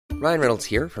Ryan Reynolds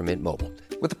here from Mint Mobile.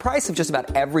 With the price of just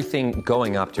about everything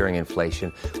going up during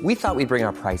inflation, we thought we'd bring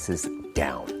our prices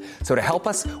down. So to help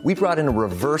us, we brought in a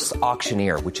reverse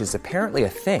auctioneer, which is apparently a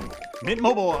thing. Mint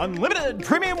Mobile Unlimited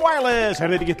Premium Wireless. How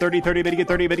to get 30, 30, bit to get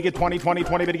 30, bit to get 20, 20,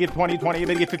 20, bit to get 20, 20,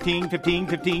 bit to get 15, 15,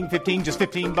 15, 15, just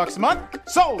 $15 a month?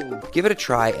 Sold! Give it a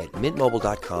try at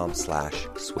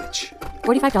mintmobile.com/switch.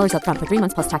 $45 up front for 3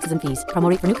 months plus taxes and fees. Promo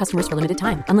rate for new customers for limited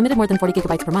time. Unlimited more than 40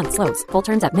 gigabytes per month. Slows full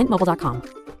terms at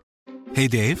mintmobile.com. Hey,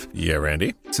 Dave. Yeah,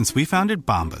 Randy. Since we founded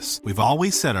Bombas, we've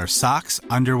always said our socks,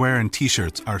 underwear, and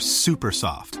T-shirts are super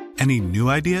soft. Any new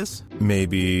ideas?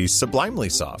 Maybe sublimely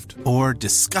soft. Or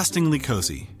disgustingly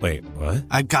cozy. Wait, what?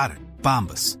 I got it.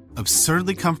 Bombas.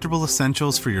 Absurdly comfortable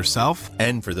essentials for yourself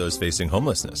and for those facing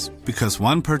homelessness. Because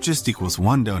one purchased equals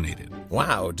one donated.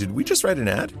 Wow, did we just write an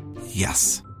ad?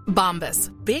 Yes.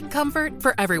 Bombas. Big comfort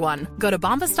for everyone. Go to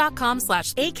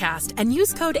bombas.com/ACAST and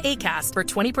use code ACAST for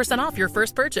 20% off your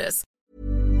first purchase.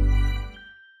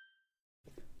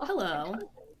 Hello.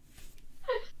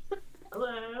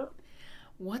 Hello.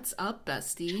 What's up,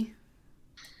 bestie?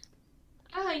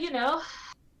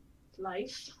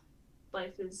 Life.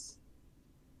 Life is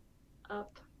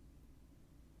up.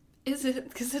 Is it?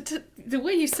 Because the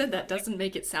way you said that doesn't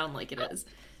make it sound like it is.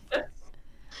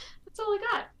 That's all I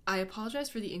got. I apologize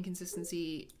for the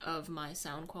inconsistency of my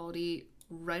sound quality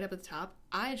right up at the top.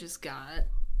 I'm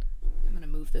gonna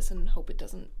move this and hope it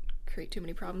doesn't create too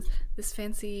many problems. This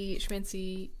fancy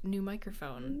schmancy new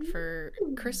microphone for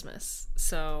Christmas.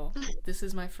 So this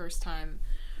is my first time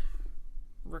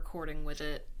recording with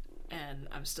it, and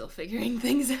I'm still figuring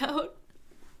things out.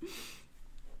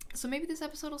 So maybe this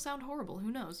episode will sound horrible. Who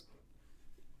knows?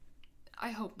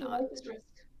 I hope not.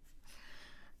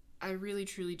 I really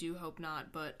truly do hope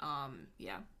not, but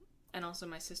yeah. And also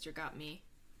my sister got me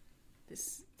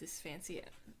this fancy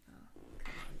come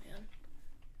on, man.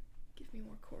 Give me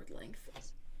more cord length.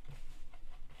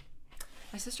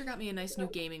 My sister got me a nice new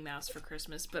gaming mouse for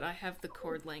Christmas, but I have the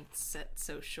cord length set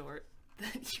so short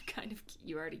that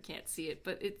you already can't see it,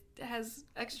 but it has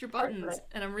extra buttons,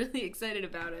 and I'm really excited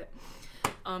about it.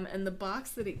 And the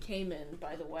box that it came in,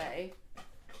 by the way,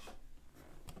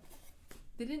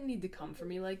 they didn't need to come for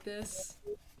me like this.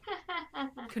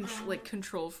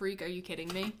 Control freak, are you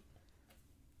kidding me?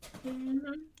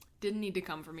 Mm-hmm. Didn't need to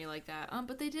come for me like that.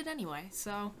 But they did anyway,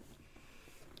 so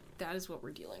that is what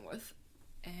we're dealing with.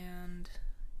 And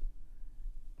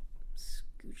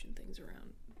scooching things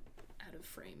around out of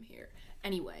frame here.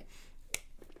 Anyway,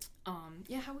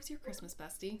 yeah, how was your Christmas,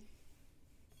 bestie?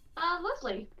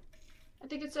 Lovely. I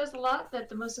think it says a lot that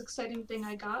the most exciting thing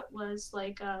I got was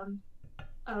like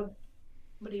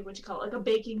what you call it? Like a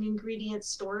baking ingredient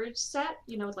storage set,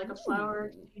 with like a flour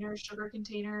container, sugar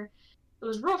container. It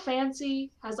was real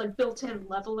fancy, has like built-in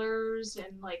levelers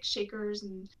and like shakers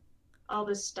and all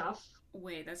this stuff.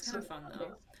 Wait, that's kind of fun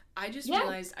though. I just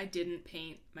realized I didn't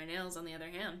paint my nails on the other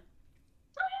hand.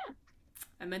 Oh yeah.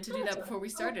 I meant to do that before we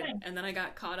started, and then I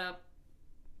got caught up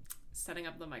setting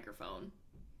up the microphone.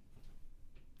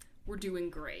 We're doing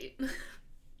great.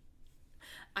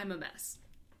 I'm a mess.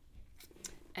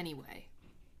 Anyway.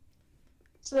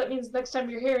 So that means next time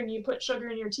you're here and you put sugar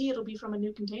in your tea, it'll be from a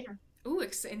new container. Ooh,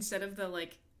 instead of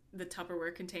the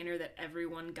Tupperware container that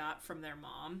everyone got from their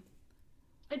mom.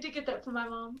 I did get that from my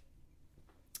mom.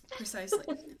 Precisely.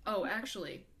 Oh,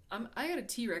 actually, I got a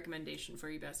tea recommendation for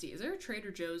you, bestie. Is there a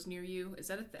Trader Joe's near you?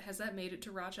 Has that made it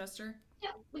to Rochester?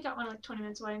 Yeah, we got one like 20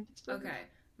 minutes away. Okay.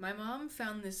 My mom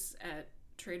found this at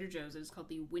Trader Joe's. It's called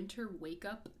the Winter Wake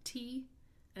Up Tea.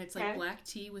 And it's like black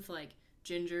tea with like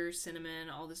ginger, cinnamon,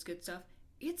 all this good stuff.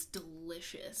 It's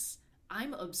delicious.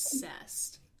 I'm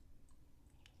obsessed.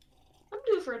 I'm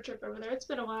due for a trip over there. It's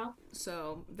been a while.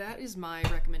 So that is my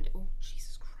recommendation. Oh,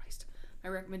 Jesus Christ.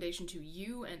 My recommendation to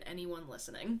you and anyone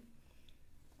listening.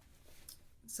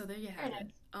 So there you have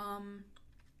it.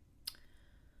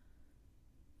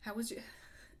 How was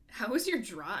your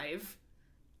drive?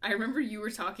 I remember you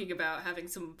were talking about having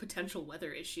some potential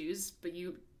weather issues, but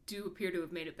you do appear to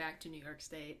have made it back to New York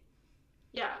State.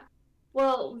 Yeah.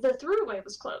 Well, the throughway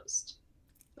was closed.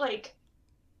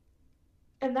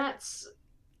 And that's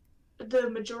the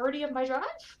majority of my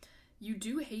drive. You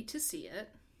do hate to see it.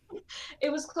 It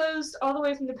was closed all the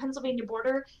way from the Pennsylvania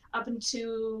border up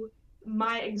into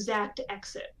my exact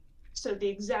exit. So the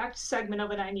exact segment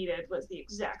of it I needed was the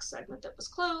exact segment that was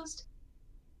closed.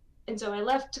 And so I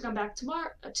left to come back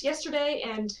yesterday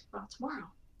and, tomorrow.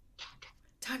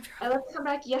 Time travel. I left to come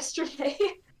back yesterday.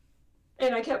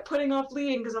 And I kept putting off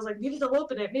leaving because I was like, maybe they'll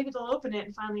open it.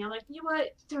 And finally I'm like, you know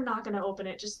what? They're not going to open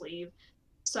it. Just leave.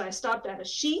 So I stopped at a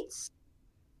Sheetz.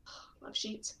 Love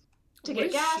Sheetz. To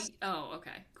get gas. Oh,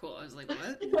 okay. Cool. I was like,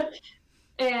 what?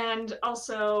 And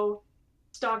also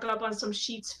stock up on some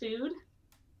Sheetz food.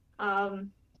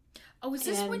 Oh, is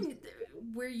this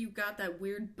where you got that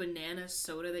weird banana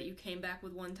soda that you came back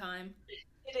with one time?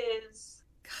 It is.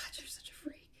 God, you're such a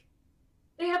freak.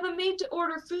 They have a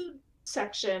made-to-order food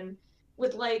section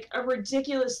with, like, a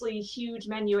ridiculously huge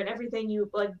menu and everything you,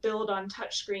 like, build on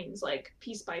touchscreens, like,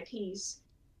 piece by piece.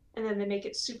 And then they make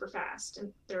it super fast.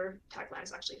 And their tagline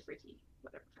is actually freaky.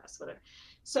 Whatever, fast, whatever.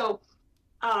 So,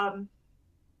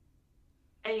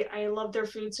 I love their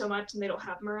food so much, and they don't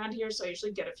have them around here, so I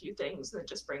usually get a few things and then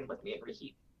just bring them with me and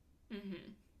reheat.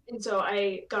 Mm-hmm. And so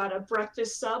I got a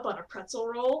breakfast sub on a pretzel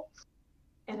roll,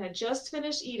 and I just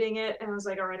finished eating it, and I was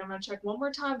like, all right, I'm going to check one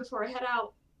more time before I head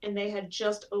out. And they had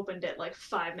just opened it like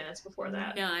 5 minutes before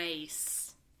that.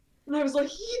 Nice. And I was like,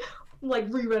 like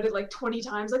reread it like 20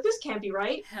 times, like, this can't be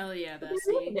right. Hell yeah, But Bessie.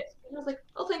 they ruined it. And I was like,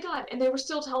 oh, thank God. And they were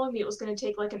still telling me it was going to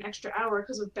take like an extra hour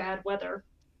because of bad weather.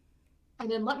 And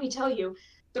then let me tell you,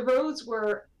 the roads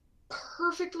were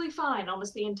perfectly fine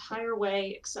almost the entire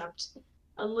way, except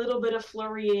a little bit of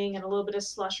flurrying and a little bit of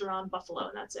slush around Buffalo,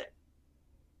 and that's it.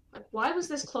 Like, why was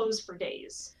this closed for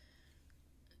days?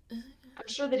 I'm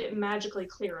sure they didn't magically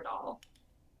clear it all,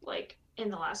 like, in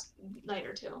the last night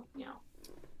or two, you know.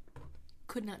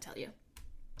 Could not tell you.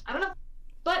 I don't know.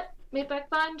 But made back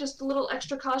fine, just a little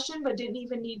extra caution, but didn't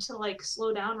even need to, like,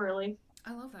 slow down, really.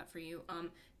 I love that for you.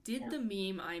 Did the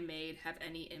meme I made have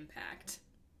any impact?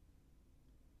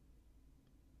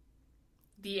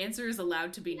 The answer is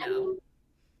allowed to be no.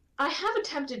 I have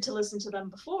attempted to listen to them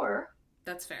before.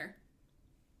 That's fair.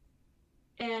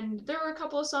 And there were a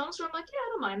couple of songs where I'm like, yeah, I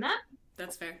don't mind that.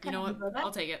 That's fair. You know what?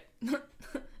 I'll take it.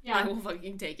 Yeah. I will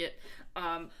fucking take it.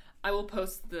 I will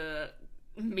post the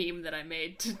meme that I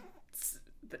made to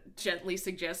gently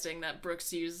suggesting that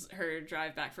Brooks use her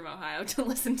drive back from Ohio to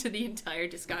listen to the entire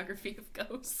discography of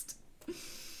Ghost.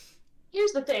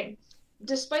 Here's the thing.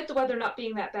 Despite the weather not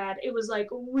being that bad, it was like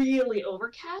really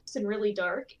overcast and really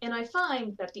dark. And I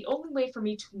find that the only way for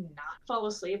me to not fall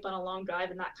asleep on a long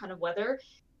drive in that kind of weather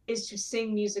is to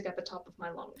sing music at the top of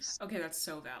my lungs. Okay, that's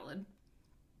so valid.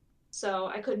 So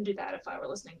I couldn't do that if I were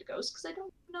listening to Ghost because I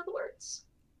don't know the words.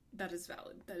 That is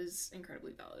valid. That is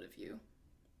incredibly valid of you.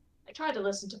 I tried to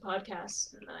listen to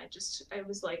podcasts and then I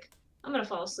was like, I'm going to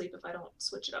fall asleep if I don't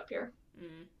switch it up here.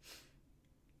 Mm.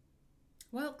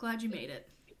 Well, glad you made it.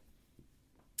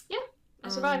 Yeah, I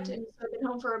survived. And so I've been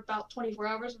home for about 24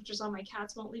 hours, which is why my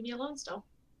cats won't leave me alone still.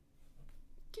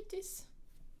 Kitties.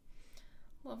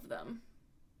 Love them.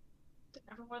 They're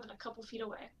never more than a couple feet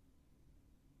away.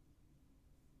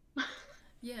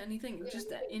 Yeah, anything, just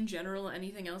in general,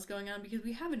 anything else going on? Because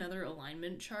we have another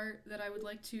alignment chart that I would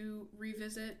like to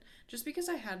revisit. Just because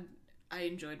I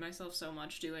enjoyed myself so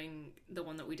much doing the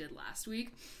one that we did last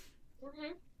week.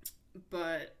 Mm-hmm.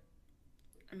 But,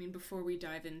 I mean, before we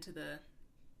dive into the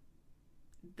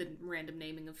random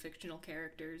naming of fictional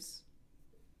characters.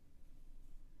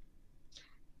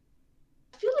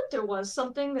 I feel like there was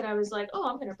something that I was like, oh,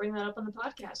 I'm going to bring that up on the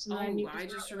podcast. And I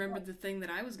just remembered the thing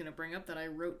that I was going to bring up that I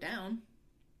wrote down.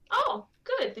 Oh,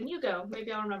 good. Then you go.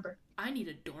 Maybe I'll remember. I need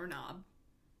a doorknob.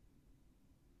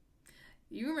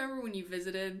 You remember when you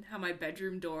visited how my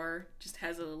bedroom door just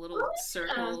has a little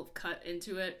circle cut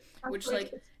into it, which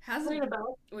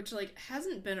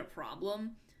hasn't been a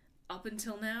problem up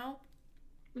until now,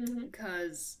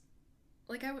 because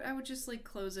like I would just like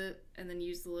close it and then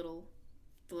use the little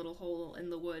hole in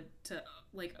the wood to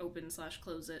like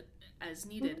open/close it as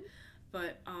needed.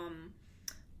 But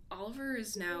Oliver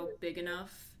is now big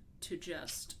enough to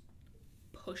just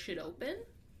push it open.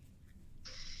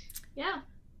 Yeah.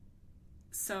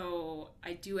 So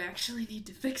I do actually need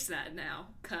to fix that now,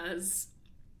 because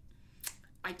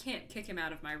I can't kick him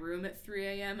out of my room at 3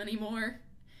 a.m. anymore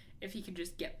if he can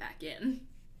just get back in.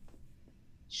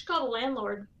 You should call the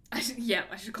landlord. I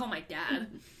should call my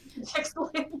dad. Text the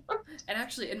landlord. And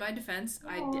actually, in my defense,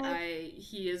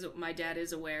 my dad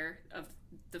is aware of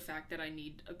the fact that I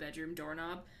need a bedroom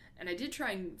doorknob, and I did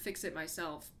try and fix it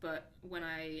myself, but when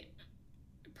I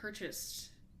purchased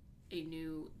a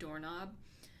new doorknob,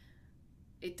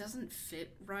 it doesn't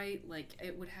fit right. Like,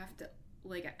 it would have to,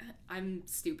 like, I'm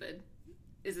stupid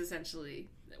is essentially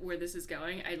where this is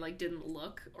going. I like didn't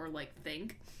look or like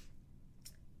think,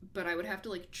 but I would have to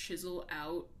like chisel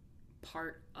out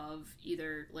part of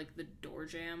either like the door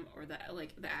jamb or the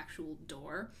actual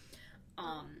door.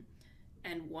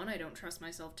 And one, I don't trust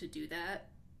myself to do that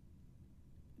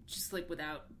just like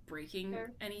without breaking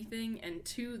anything, and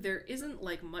two, there isn't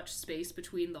like much space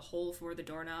between the hole for the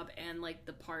doorknob and like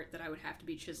the part that I would have to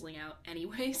be chiseling out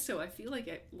anyway, so I feel like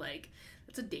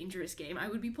that's a dangerous game I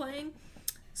would be playing.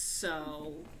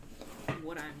 So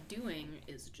what I'm doing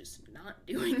is just not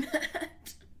doing that.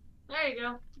 There you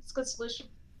go. It's a good solution.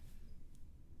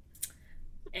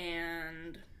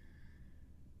 And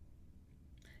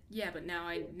yeah, but now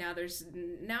there's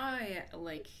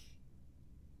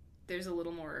a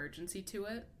little more urgency to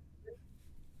it.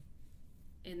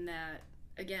 In that,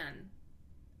 again,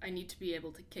 I need to be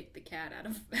able to kick the cat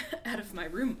out of my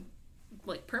room,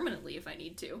 like, permanently if I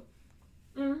need to.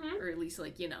 Mm-hmm. Or at least,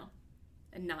 like,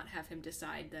 and not have him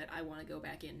decide that I want to go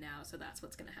back in now, so that's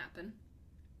what's going to happen.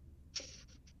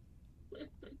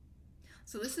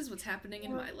 So this is what's happening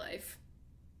in my life.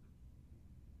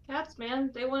 Cats,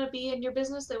 man, they want to be in your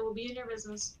business, they will be in your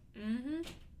business. Mm-hmm.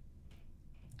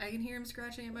 I can hear him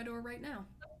scratching at my door right now.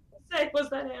 Say, was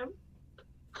that him?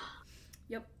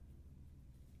 Yep.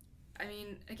 I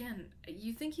mean, again,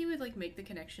 you think he would, like, make the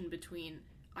connection between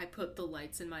I put the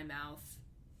lights in my mouth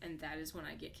and that is when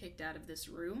I get kicked out of this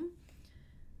room?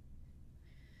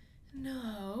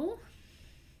 No.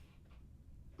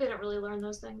 They don't really learn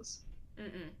those things.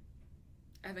 Mm-mm.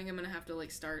 I think I'm gonna have to,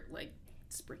 like, start, like,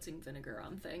 spritzing vinegar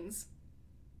on things.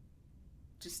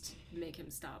 Just to make him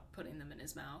stop putting them in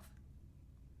his mouth.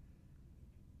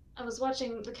 I was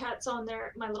watching the cats on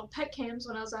my little pet cams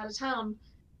when I was out of town.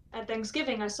 At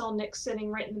Thanksgiving, I saw Nick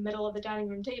sitting right in the middle of the dining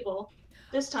room table.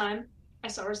 This time, I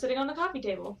saw her sitting on the coffee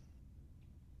table.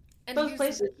 And both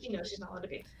places, she's not allowed to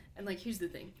be. And, like, here's the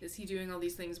thing. Is he doing all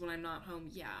these things when I'm not home?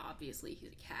 Yeah, obviously,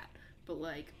 he's a cat. But,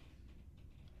 like,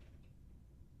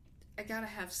 I gotta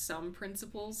have some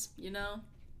principles,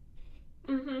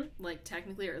 Mm-hmm. Like,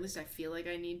 technically, or at least I feel like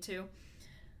I need to.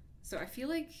 So I feel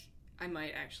like I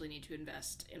might actually need to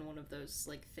invest in one of those,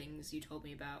 like, things you told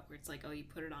me about, where it's like, oh, you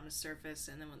put it on a surface,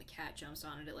 and then when the cat jumps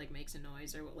on it, it, like, makes a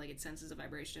noise, or, like, it senses a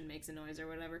vibration, makes a noise, or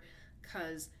whatever.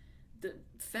 Because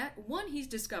he's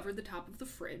discovered the top of the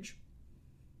fridge.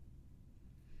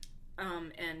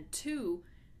 And two,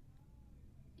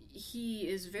 he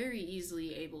is very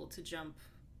easily able to jump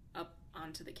up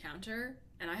onto the counter,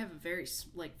 and I have a very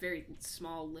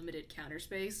small, limited counter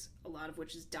space, a lot of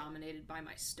which is dominated by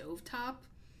my stovetop,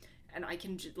 and I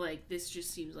can, this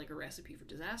just seems like a recipe for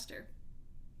disaster.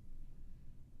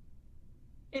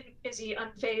 Is he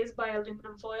unfazed by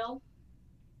aluminum foil?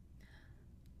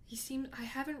 I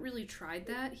haven't really tried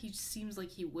that. He seems like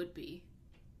he would be.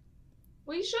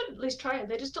 Well, you should at least try it.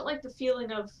 They just don't like the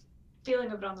feeling of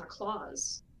it on their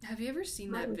claws. Have you ever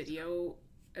seen that video?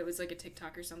 It was like a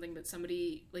TikTok or something, but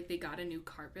somebody, like, they got a new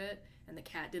carpet and the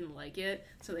cat didn't like it,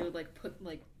 so they would, like,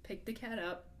 pick the cat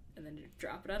up and then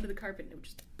drop it onto the carpet and it would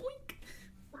just boink.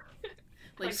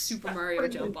 like Super Mario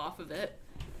jump off of it.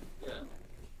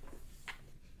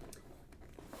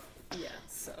 Yeah,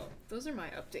 so those are my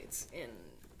updates in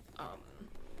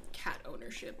cat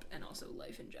ownership and also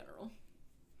life in general.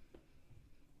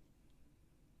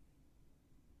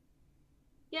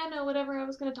 Yeah, no, whatever I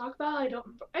was going to talk about,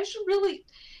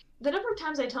 the number of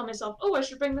times I tell myself, oh, I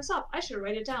should bring this up, I should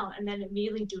write it down, and then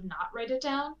immediately do not write it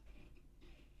down.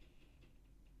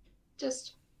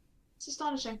 It's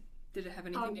astonishing. Did it have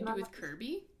anything to do with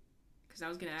Kirby? Because I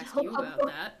was going to ask you about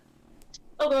that.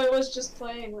 Although I was just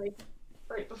playing, like,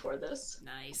 right before this.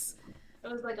 Nice.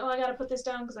 I was like, oh, I gotta put this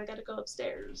down because I gotta go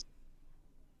upstairs.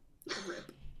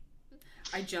 Rip.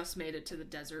 I just made it to the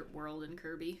desert world in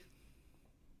Kirby.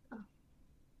 Oh.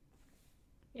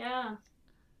 Yeah.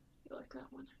 You like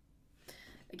that one.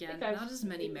 Again, not as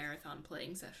many marathon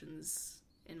playing sessions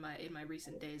in my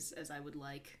recent days as I would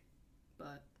like,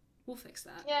 but we'll fix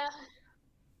that. Yeah.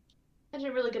 I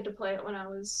didn't really get to play it when I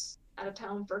was out of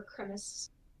town for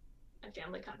Christmas. My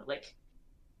family kind of, like,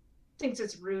 thinks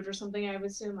it's rude or something, I would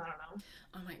assume. I don't know.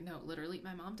 I'm like, no, literally,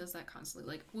 my mom does that constantly.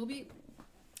 Like,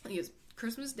 it's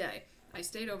Christmas Day. I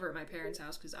stayed over at my parents'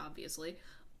 house, because obviously,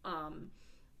 and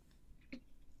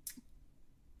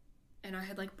I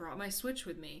had, like, brought my Switch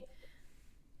with me,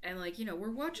 and, like,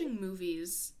 we're watching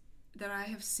movies that I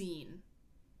have seen,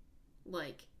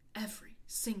 like, every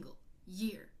single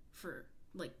year for,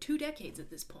 like, 2 decades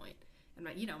at this point. And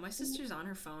my sister's on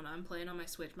her phone, I'm playing on my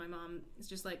Switch, my mom is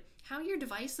just like, how are your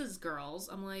devices, girls?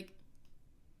 I'm like,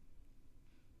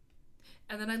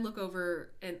 and then I look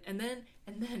over, and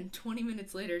then 20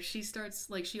 minutes later, she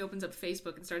opens up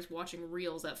Facebook and starts watching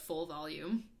Reels at full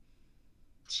volume.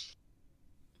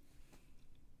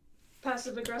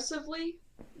 Passive-aggressively?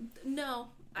 No,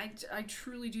 I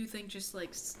truly do think just,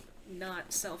 like,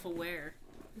 not self-aware,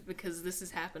 because this has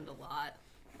happened a lot.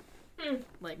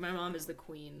 Like, my mom is the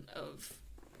queen of,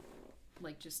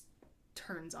 like, just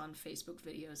turns on Facebook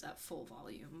videos at full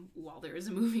volume while there is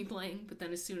a movie playing, but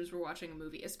then as soon as we're watching a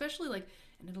movie, especially, like,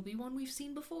 and it'll be one we've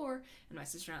seen before, and my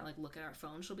sister and I, like, look at our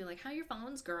phone, she'll be like, how are your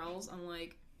phones, girls? I'm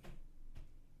like,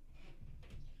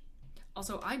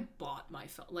 Also, I bought my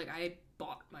phone. Like, I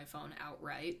bought my phone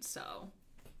outright, so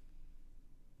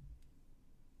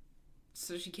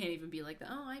she can't even be like,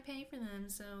 oh, I pay for them,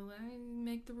 so I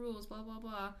make the rules, blah, blah,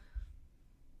 blah.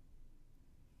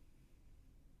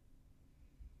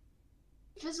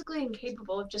 Physically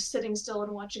incapable of just sitting still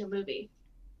and watching a movie.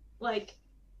 Like,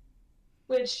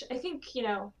 which I think, you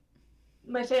know,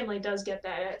 my family does get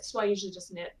that. That's why I usually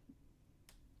just knit.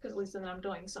 Because at least then I'm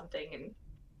doing something, and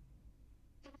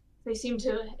they seem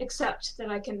to accept that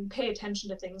I can pay attention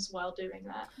to things while doing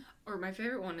that. Or my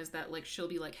favorite one is that, like, she'll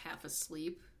be, like, half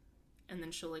asleep, and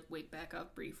then she'll, like, wake back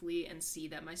up briefly and see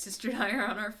that my sister and I are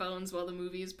on our phones while the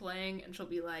movie is playing, and she'll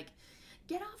be like,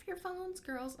 get off your phones,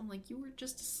 girls. I'm like, you were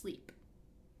just asleep.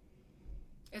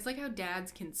 It's like how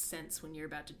dads can sense when you're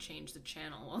about to change the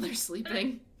channel while they're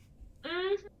sleeping.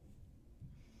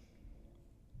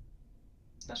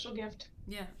 Special gift.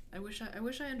 Yeah, I wish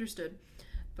I understood.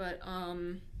 But,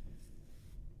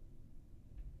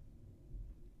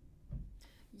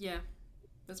 yeah,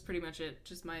 that's pretty much it.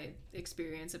 Just my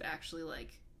experience of actually,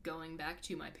 like, going back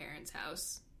to my parents'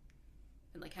 house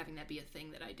and, like, having that be a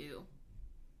thing that I do.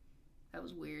 That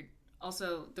was weird.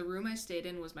 Also, the room I stayed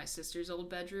in was my sister's old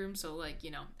bedroom, so, like, you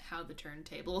know, how the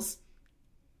turntables.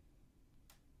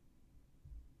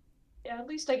 Yeah, at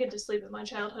least I get to sleep in my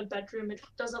childhood bedroom. It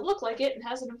doesn't look like it and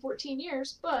hasn't in 14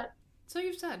 years, but... So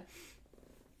you've said.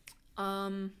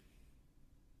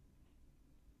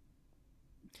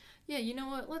 Yeah, you know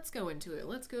what? Let's go into it.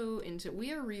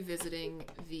 We are revisiting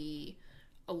the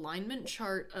alignment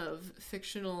chart of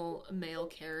fictional male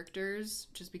characters,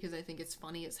 just because I think it's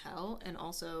funny as hell, and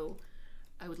also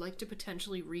I would like to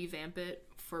potentially revamp it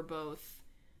for both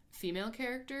female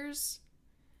characters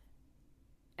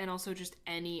and also just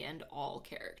any and all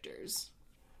characters.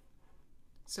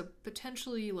 So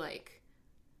potentially, like,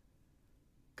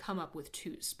 come up with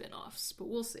 2 spin-offs, but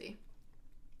we'll see.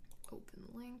 Open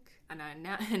link.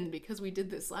 And because we did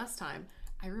this last time,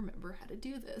 I remember how to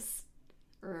do this.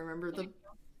 Or I remember the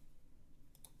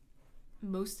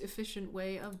most efficient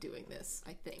way of doing this,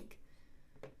 I think.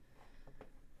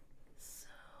 So,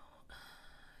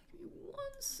 give me 1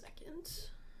 second.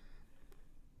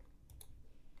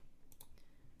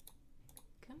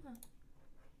 Come on.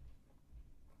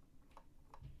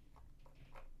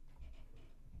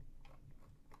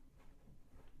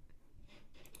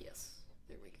 Yes,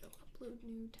 there we go. Upload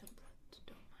new template.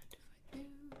 Don't mind if I do.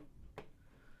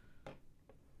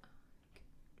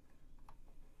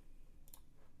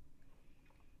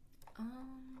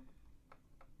 I'm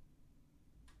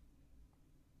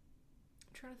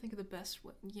trying to think of the best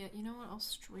way. Yeah, you know what? I'll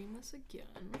stream this again.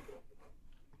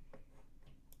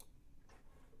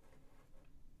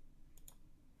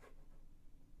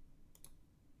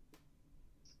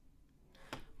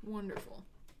 Wonderful.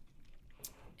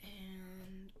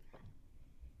 And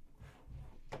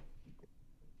do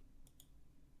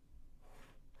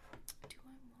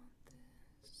I want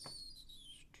this to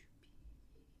be...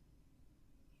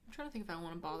 I'm trying to think if I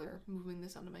want to bother moving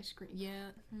this onto my screen. Yeah,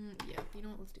 yeah. You know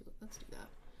what? Let's do it. Let's do that.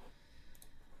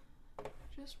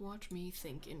 Just watch me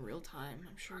think in real time.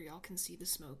 I'm sure y'all can see the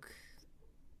smoke.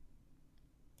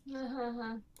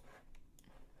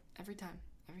 Every time.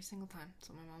 Every single time. That's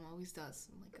what my mom always does.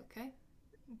 I'm like, okay,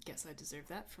 guess I deserve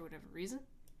that for whatever reason.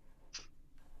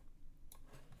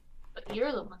 But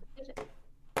you're the one that did it.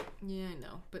 Yeah, I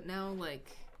know. But now,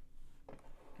 like,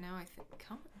 now I think,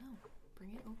 come on, no,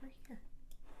 bring it over here.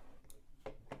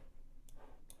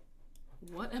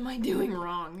 What am I doing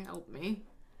wrong? Help me.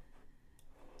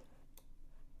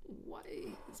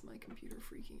 Why is my computer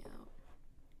freaking out?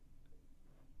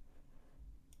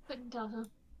 Couldn't tell, huh?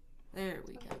 There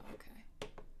we go, okay.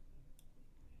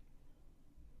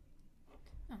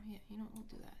 Oh, yeah, you know what, we'll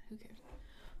do that. Who cares?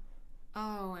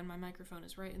 Oh, and my microphone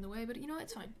is right in the way, but you know what,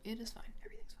 it's fine. It is fine.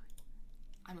 Everything's fine.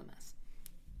 I'm a mess.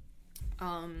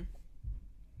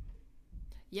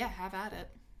 Yeah, have at it.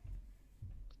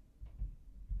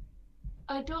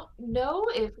 I don't know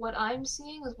if what I'm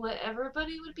seeing is what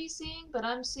everybody would be seeing, but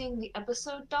I'm seeing the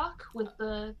episode doc with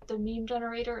the meme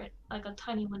generator and like a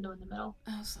tiny window in the middle.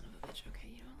 Oh, son of a bitch. Okay,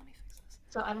 you know what, let me fix this.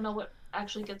 So I don't know what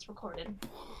actually gets recorded.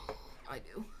 I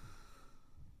do.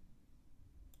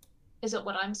 Is it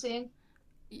what I'm seeing?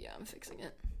 Yeah, I'm fixing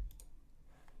it.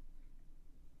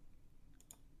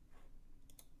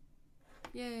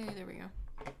 Yay, there we go.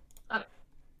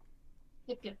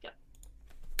 Okay. Yep.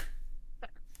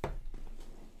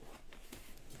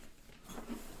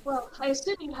 Well, I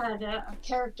assume you had a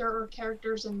character or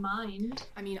characters in mind.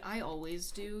 I mean, I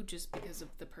always do, just because of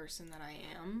the person that I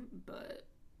am, but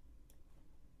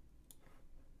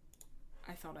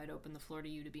I thought I'd open the floor to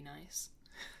you to be nice.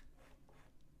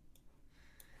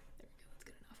 There we go.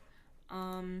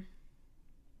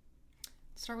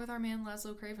 Start with our man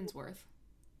Laszlo Cravensworth.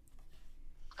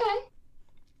 Okay.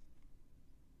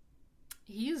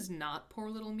 He is not Poor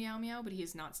Little Meow Meow, but he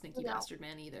is not Stinky Bastard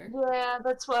Man either. Yeah,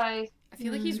 that's why. I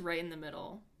feel like he's right in the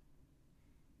middle.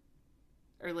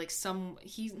 Or like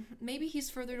maybe he's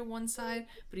further to one side,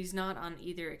 but he's not on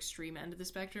either extreme end of the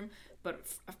spectrum. But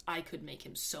I could make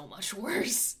him so much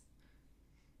worse.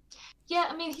 Yeah,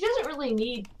 I mean, he doesn't really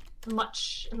need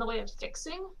much in the way of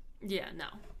fixing. Yeah, no.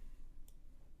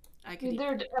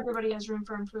 Everybody has room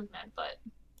for improvement, but...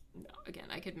 No, again,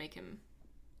 I could make him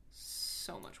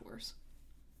so much worse.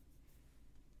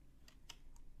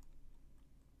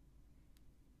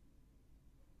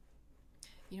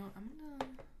 You know what,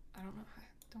 I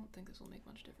don't think this will make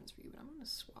much difference for you, but I'm gonna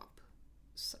swap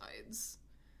sides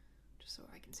just so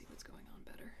I can see what's going on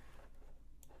better.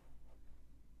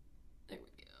 There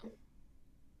we go.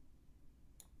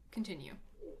 Continue.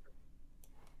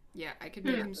 Yeah, I could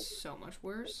make him so much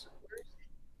worse.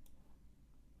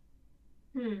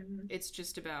 It's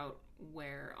just about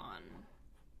where on...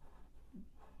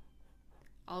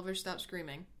 Oliver, stop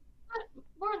screaming.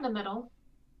 We're in the middle.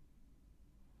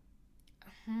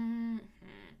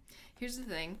 Here's the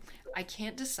thing. I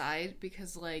can't decide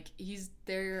because, like,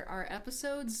 there are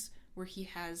episodes where he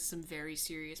has some very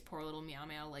serious Poor Little Meow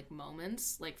Meow, like,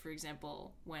 moments. Like, for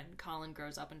example, when Colin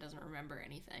grows up and doesn't remember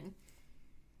anything.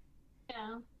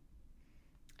 Yeah.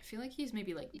 I feel like he's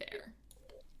maybe, like, there.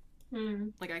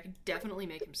 Like, I could definitely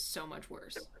make him so much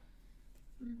worse.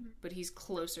 But he's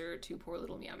closer to Poor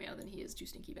Little Meow Meow than he is to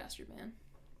Stinky Bastard Man.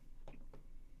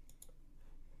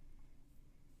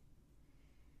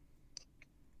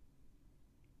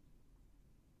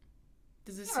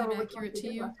 Does this seem accurate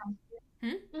to you?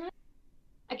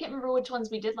 I can't remember which ones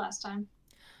we did last time.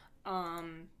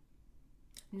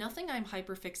 Nothing I'm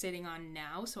hyper-fixating on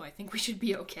now, so I think we should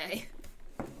be okay.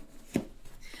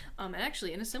 And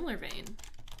actually, in a similar vein,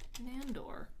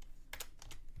 Nandor.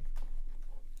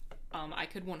 I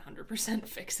could 100%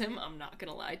 fix him, I'm not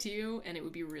gonna lie to you, and it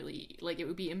would be really, like, it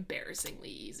would be embarrassingly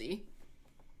easy.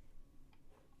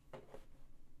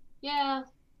 Yeah,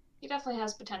 he definitely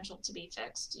has potential to be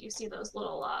fixed. You see those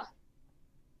little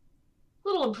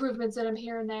improvements in him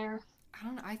here and there. I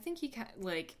don't know, I think he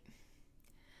like...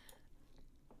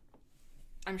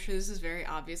 I'm sure this is very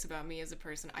obvious about me as a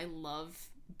person. I love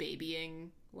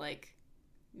babying, like,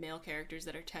 male characters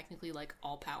that are technically, like,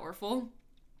 all-powerful.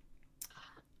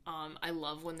 I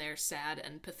love when they're sad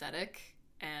and pathetic,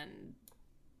 and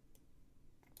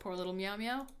Poor Little Meow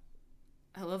Meow.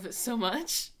 I love it so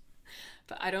much.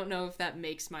 But I don't know if that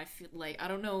makes I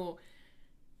don't know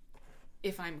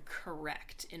if I'm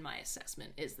correct in my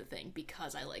assessment, is the thing,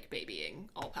 because I like babying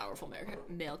all-powerful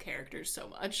male characters so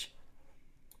much.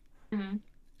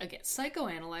 Again,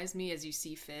 psychoanalyze me as you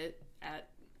see fit at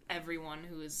everyone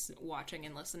who is watching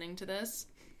and listening to this.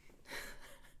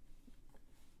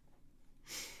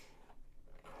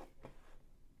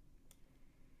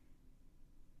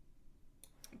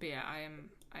 But yeah, I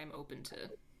am open to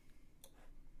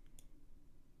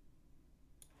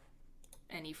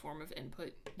any form of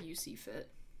input you see fit.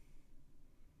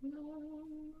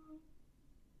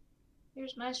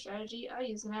 Here's my strategy. I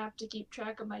use an app to keep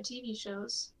track of my TV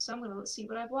shows, so I'm gonna see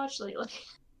what I've watched lately.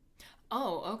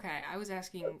 Oh, okay. I was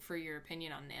asking for your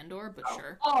opinion on Nandor, but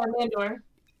sure. Oh, Nandor.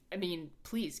 I mean,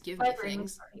 please give me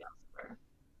things.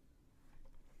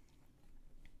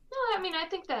 No, I mean, I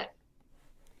think that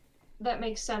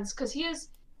makes sense, because he is...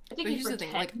 I think but here's the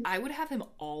thing, like, I would have him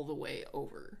all the way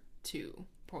over to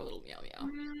Poor Little Meow Meow.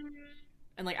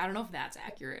 And, like, I don't know if that's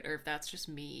accurate, or if that's just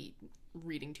me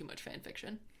reading too much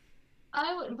fanfiction.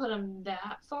 I wouldn't put him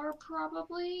that far,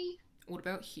 probably. What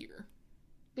about here?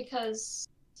 Because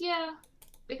he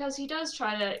does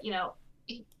try to,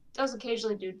 he does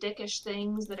occasionally do dickish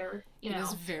things that are, He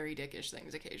does very dickish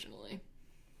things occasionally.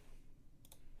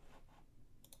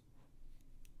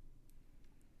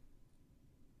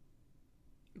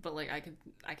 But, like, I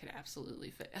could absolutely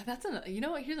fix. That's you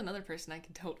know what? Here's another person I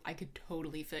could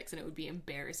totally fix, and it would be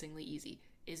embarrassingly easy.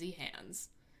 Izzy Hands.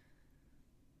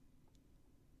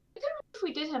 I don't know if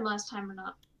we did him last time or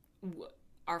not.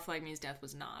 Our Flag Means Death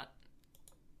was not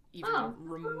even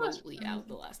remotely out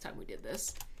the last time we did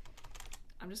this.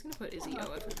 I'm just gonna put Izzy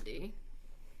OFMD.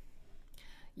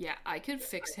 Yeah, I could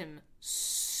fix him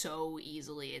so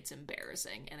easily, it's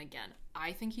embarrassing. And again,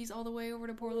 I think he's all the way over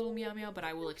to Poor Little Meow Meow, but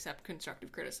I will accept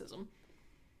constructive criticism.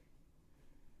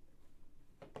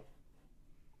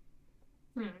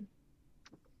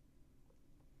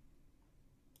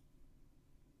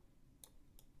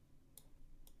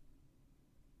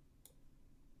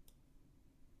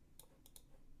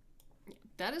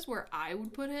 That is where I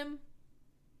would put him.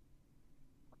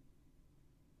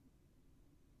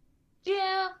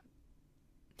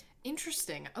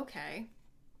 Interesting. Okay.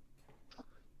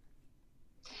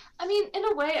 I mean, in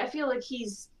a way, I feel like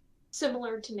he's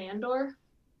similar to Nandor.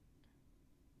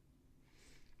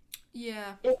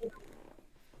 Yeah.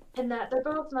 In that they're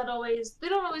both they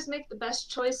don't always make the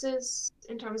best choices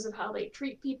in terms of how they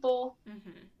treat people,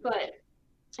 but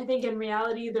I think in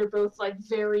reality they're both like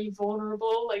very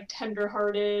vulnerable, like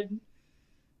tender-hearted,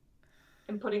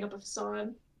 and putting up a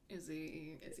facade. Is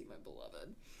he my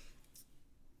beloved?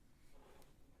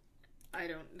 I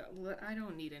don't know. I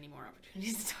don't need any more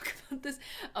opportunities to talk about this.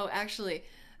 Oh, actually,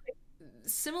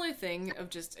 similar thing of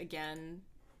just, again,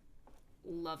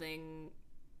 loving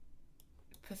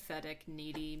pathetic,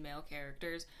 needy male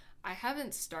characters. I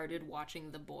haven't started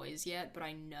watching The Boys yet, but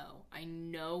I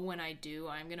know when I do,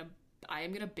 I am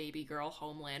gonna baby girl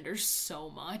Homelander so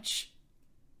much.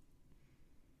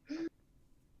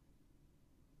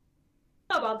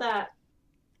 How about that?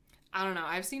 I don't know.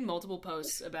 I've seen multiple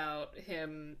posts about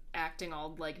him acting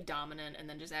all, like, dominant and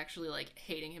then just actually, like,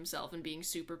 hating himself and being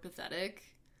super pathetic.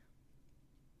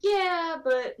 Yeah,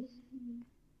 but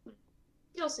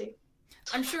you'll see.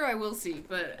 I'm sure I will see,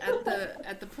 but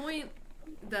at the point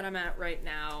that I'm at right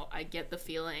now, I get the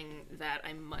feeling that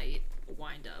I might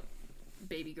wind up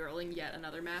baby girling yet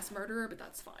another mass murderer, but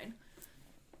that's fine.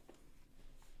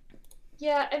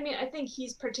 Yeah, I mean, I think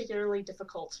he's particularly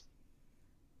difficult.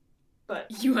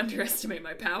 But you underestimate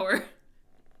my power.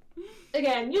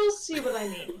 Again, you'll see what I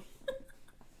mean.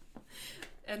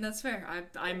 And that's fair.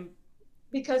 I'm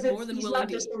because he's not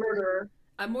just a murderer.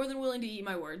 I'm more than willing to eat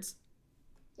my words.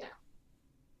 Yeah.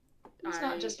 He's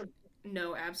not just a...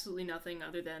 know absolutely nothing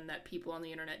other than that people on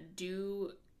the internet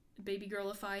do baby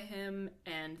girlify him,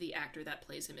 and the actor that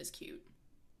plays him is cute.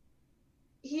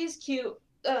 He's cute.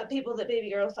 People that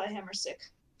baby girlify him are sick.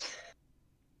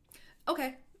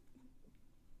 Okay.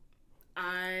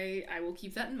 I will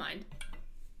keep that in mind.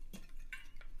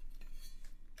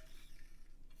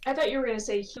 I thought you were going to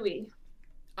say Huey.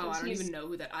 Oh, I don't even know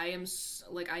who that... I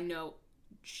know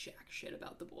jack shit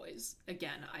about The Boys.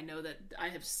 Again, I know that I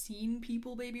have seen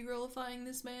people baby girlifying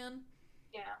this man.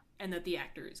 Yeah. And that the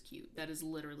actor is cute. That is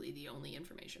literally the only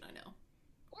information I know.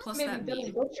 Plus maybe that Billy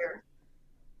meme. Butcher.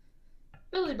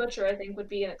 Billy Butcher, I think, would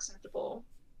be an acceptable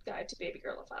guy to baby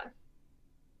girlify.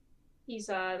 He's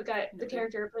the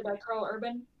character played by Carl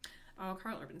Urban. Oh,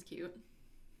 Carl Urban's cute.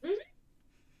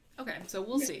 Mm-hmm. Okay, so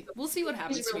we'll see. We'll see what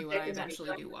happens to me when I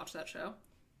eventually do watch that show.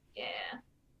 Yeah.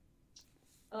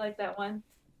 I like that one.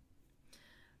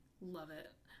 Love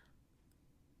it.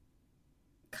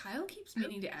 Kyle keeps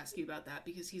meaning to ask you about that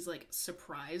because he's, like,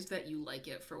 surprised that you like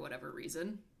it for whatever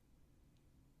reason.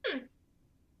 I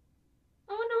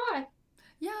wonder why.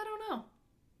 Yeah, I don't know.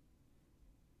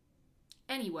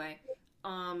 Anyway,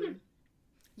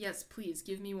 yes, please,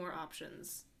 give me more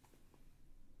options.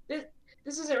 This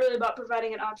isn't really about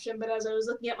providing an option, but as I was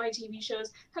looking at my TV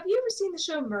shows, have you ever seen the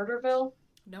show Murderville?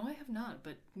 No, I have not,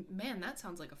 but man, that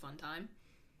sounds like a fun time.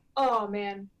 Oh,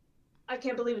 man. I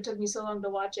can't believe it took me so long to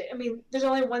watch it. I mean, there's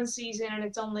only one season and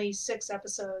it's only 6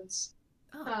 episodes.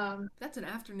 Oh, that's an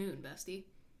afternoon, bestie.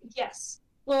 Yes.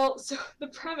 Well, so the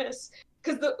premise,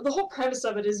 because the whole premise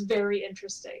of it is very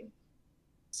interesting.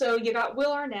 So you got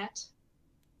Will Arnett,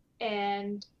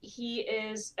 and he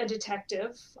is a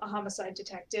detective, a homicide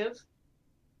detective.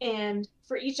 And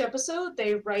for each episode,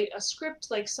 they write a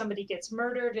script like somebody gets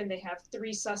murdered and they have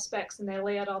 3 suspects and they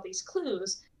lay out all these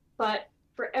clues. But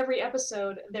for every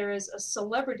episode, there is a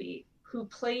celebrity who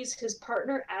plays his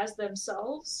partner as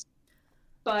themselves,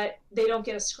 but they don't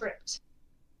get a script.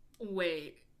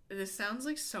 Wait, this sounds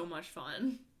like so much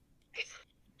fun.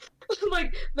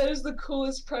 Like, that is the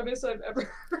coolest premise I've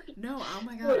ever heard. No, oh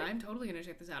my god, I'm totally gonna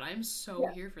check this out. I'm so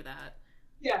here for that.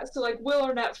 Yeah, so like Will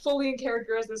Arnett fully in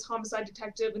character as this homicide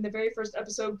detective. In the very first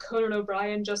episode, Conan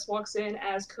O'Brien just walks in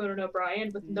as Conan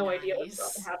O'Brien with no idea what's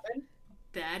about to happen.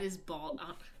 That is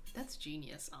that's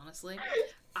genius, honestly.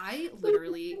 I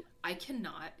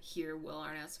cannot hear Will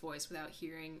Arnett's voice without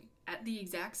hearing, at the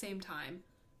exact same time,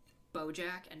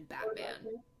 BoJack and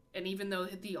Batman. And even though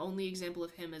the only example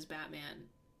of him as Batman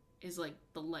is, like,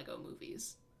 the Lego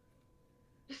movies.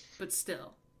 But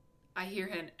still, I hear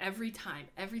him every time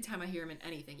I hear him in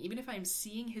anything. Even if I'm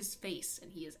seeing his face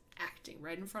and he is acting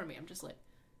right in front of me, I'm just like,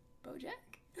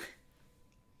 BoJack?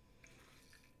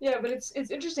 Yeah, but it's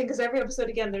interesting because every episode,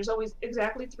 again, there's always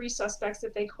exactly 3 suspects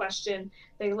that they question.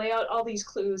 They lay out all these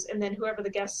clues, and then whoever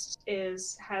the guest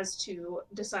is has to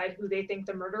decide who they think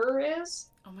the murderer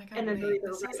is. Oh my god, and then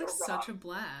this sounds like such a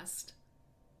blast.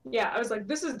 Yeah, I was like,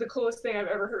 this is the coolest thing I've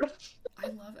ever heard of. I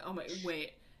love it. Oh my,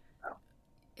 wait.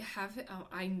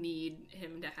 I need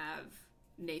him to have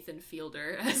Nathan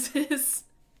Fielder as his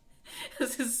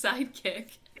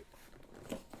sidekick.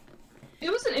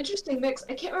 It was an interesting mix.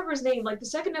 I can't remember his name. Like, the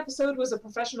second episode was a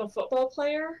professional football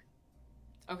player.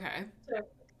 Okay. So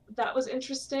that was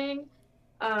interesting.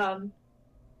 Kumail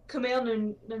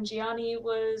Nanjiani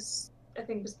was, I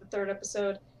think, was the third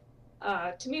episode.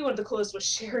 To me, one of the coolest was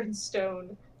Sharon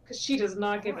Stone, because she does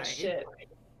not give a shit.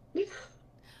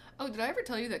 Oh, did I ever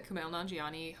tell you that Kumail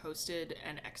Nanjiani hosted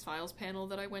an X-Files panel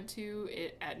that I went to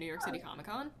at New York City Comic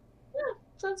Con? Yeah,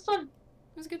 sounds fun.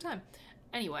 It was a good time.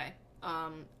 Anyway,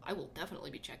 I will definitely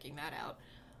be checking that out.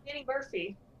 Annie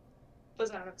Murphy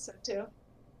was on an episode too.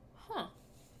 Huh.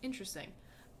 Interesting.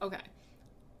 Okay.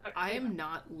 I am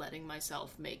not letting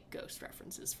myself make ghost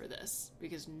references for this,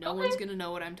 because no one's going to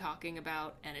know what I'm talking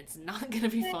about, and it's not going to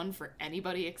be fun for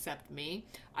anybody except me.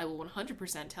 I will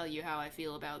 100% tell you how I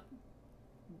feel about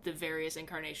the various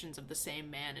incarnations of the same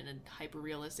man in a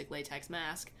hyper-realistic latex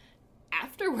mask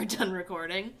after we're done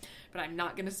recording, but I'm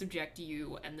not going to subject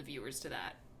you and the viewers to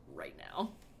that right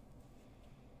now.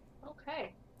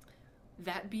 Okay.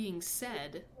 That being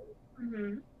said,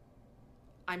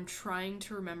 I'm trying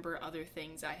to remember other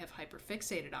things I have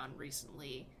hyperfixated on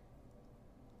recently,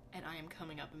 and I am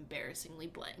coming up embarrassingly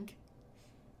blank.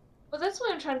 Well, that's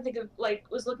what I'm trying to think of, like,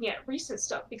 was looking at recent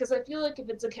stuff, because I feel like if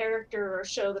it's a character or a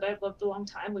show that I've loved a long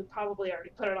time, we probably already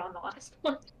put it on the last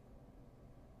one.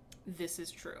 This is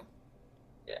true.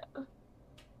 Yeah.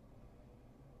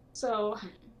 So,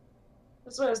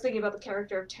 that's what I was thinking about the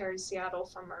character of Terry Seattle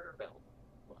from Murderville,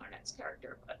 Arnett's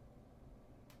character, but...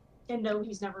 And no,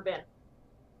 he's never been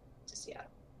to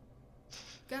Seattle.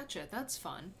 Gotcha, that's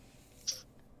fun.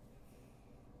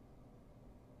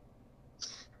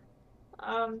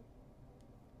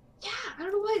 Yeah, I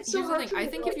don't know why it's so hard. I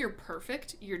think if you're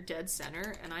perfect, you're dead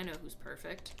center, and I know who's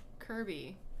perfect.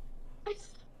 Kirby. I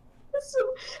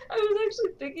was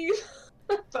actually thinking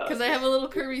about... Because I have a little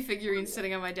Kirby figurine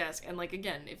sitting on my desk, and, like,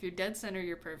 again, if you're dead center,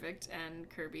 you're perfect, and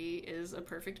Kirby is a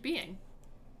perfect being.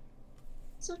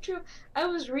 So true. I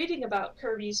was reading about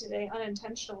Kirby today,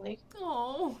 unintentionally.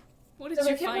 Oh, what did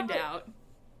you find out?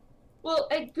 Well,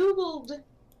 I googled... I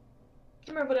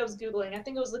can't remember what I was googling. I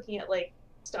think I was looking at, like,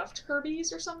 stuffed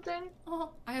Kirbys or something.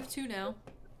 Oh, I have two now.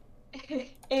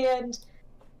 And,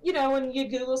 you know, when you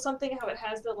Google something, how it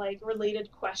has the, like,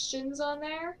 related questions on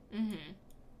there. Mm-hmm.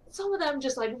 Some of them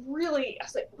just, like, really... I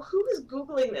was like, who is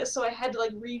Googling this? So I had to,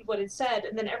 like, read what it said,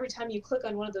 and then every time you click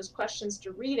on one of those questions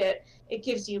to read it, it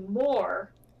gives you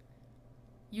more.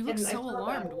 You look so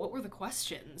alarmed. What were the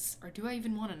questions? Or do I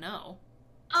even want to know?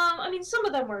 I mean, some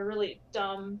of them were really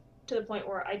dumb, to the point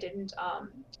where I didn't,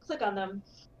 click on them.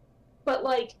 But,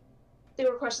 like, they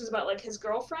were questions about, like, his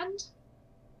girlfriend.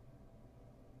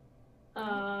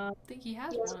 I think he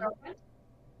has one. Girlfriend.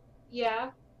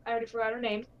 Yeah, I already forgot her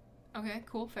name. Okay,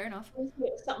 cool, fair enough.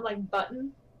 Something like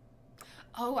Button.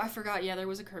 Oh, I forgot. Yeah, there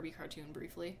was a Kirby cartoon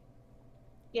briefly.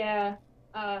 Yeah.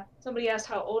 Somebody asked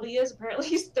how old he is. Apparently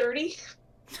he's 30.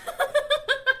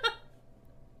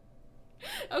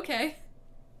 Okay.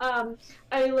 I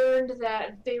learned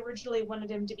that they originally wanted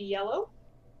him to be yellow.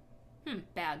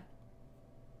 Bad.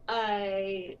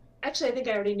 I think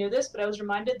I already knew this, but I was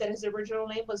reminded that his original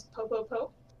name was Popo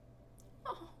Po.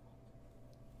 Oh.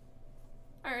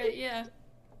 Alright, yeah.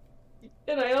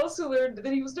 And I also learned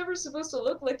that he was never supposed to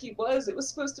look like he was. It was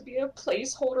supposed to be a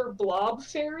placeholder blob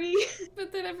fairy.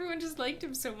 But then everyone just liked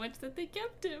him so much that they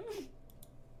kept him.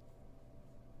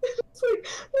 It's like,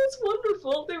 that's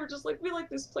wonderful. They were just like, we like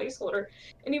this placeholder.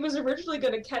 And he was originally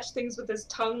going to catch things with his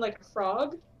tongue like a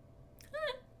frog.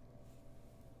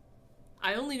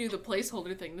 I only knew the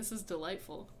placeholder thing. This is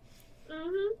delightful.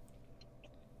 Mm-hmm.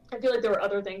 I feel like there were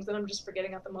other things that I'm just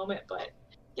forgetting at the moment, but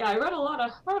yeah, I read a lot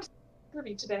of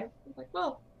Kirby today. I'm like,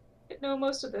 well, I didn't know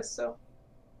most of this, so...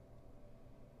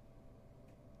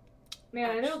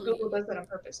 Man, I know Google does that on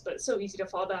purpose, but it's so easy to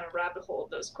fall down a rabbit hole of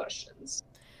those questions.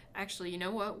 Actually, you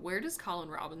know what? Where does Colin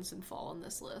Robinson fall on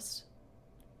this list?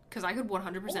 Because I could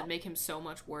 100% make him so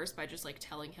much worse by just, like,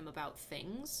 telling him about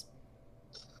things.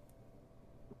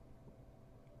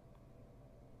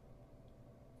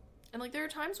 And, like, there are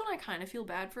times when I kind of feel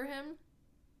bad for him.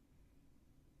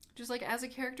 Just, like, as a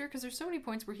character, because there's so many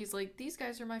points where he's like, these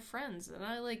guys are my friends, and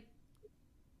I, like,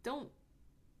 don't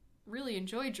really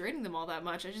enjoy draining them all that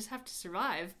much. I just have to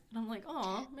survive. And I'm like,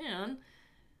 aw, man.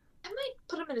 I might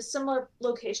put him in a similar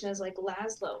location as, like,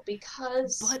 Laszlo,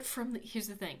 because... But from the... Here's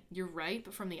the thing. You're right,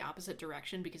 but from the opposite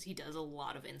direction, because he does a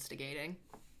lot of instigating.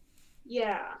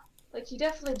 Yeah. Like, he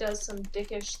definitely does some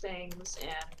dickish things,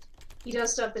 and he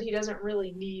does stuff that he doesn't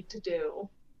really need to do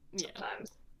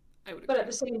sometimes. I would agree. But at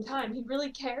the same time, he really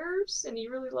cares, and he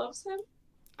really loves him.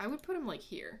 I would put him, like,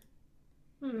 here.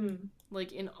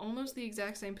 Like, in almost the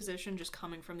exact same position, just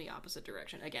coming from the opposite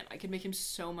direction. Again, I could make him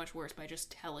so much worse by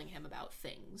just telling him about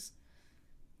things.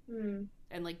 And,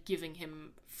 like, giving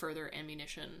him further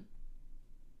ammunition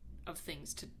of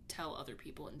things to tell other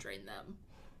people and drain them.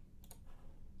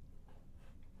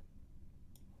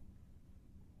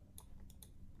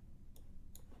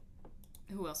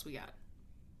 Who else we got?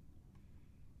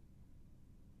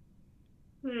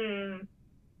 Really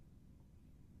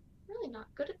not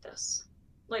good at this.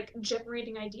 Like,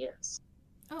 generating ideas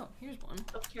Oh, here's one.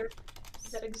 of characters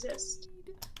that exist.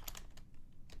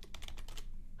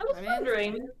 I was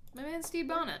wondering, My man Steve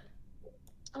Bonnet.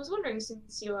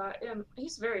 since you,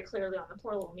 he's very clearly on the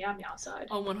poor little Meow Meow side.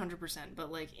 Oh, 100%.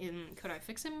 But, like, could I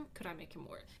fix him? Could I make him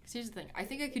work? Because here's the thing. I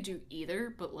think I could do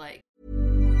either, but, like...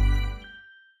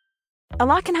 A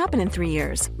lot can happen in 3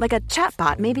 years, like a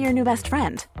chatbot may be your new best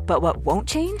friend. But what won't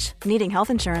change? Needing health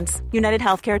insurance. United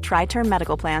Healthcare Tri-Term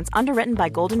Medical Plans, underwritten by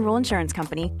Golden Rule Insurance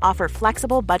Company, offer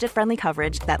flexible, budget-friendly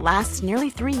coverage that lasts nearly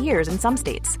 3 years in some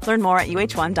states. Learn more at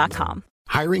uh1.com.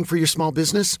 Hiring for your small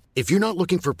business? If you're not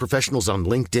looking for professionals on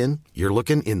LinkedIn, you're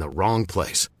looking in the wrong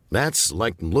place. That's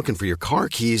like looking for your car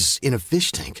keys in a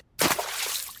fish tank.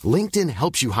 LinkedIn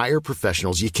helps you hire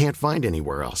professionals you can't find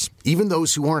anywhere else, even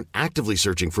those who aren't actively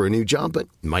searching for a new job but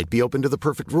might be open to the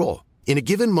perfect role. In a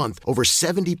given month, over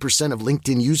 70% of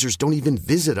LinkedIn users don't even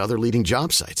visit other leading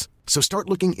job sites. So start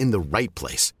looking in the right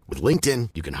place. With LinkedIn,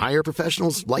 you can hire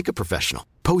professionals like a professional.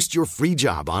 Post your free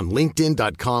job on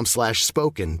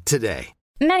linkedin.com/spoken today.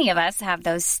 Many of us have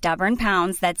those stubborn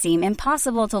pounds that seem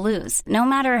impossible to lose, no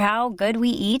matter how good we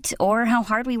eat or how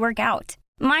hard we work out.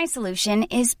 My solution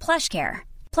is PlushCare.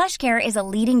 PlushCare is a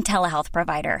leading telehealth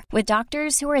provider with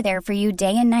doctors who are there for you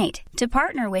day and night to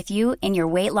partner with you in your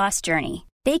weight loss journey.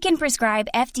 They can prescribe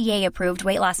FDA-approved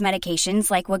weight loss medications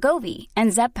like Wegovy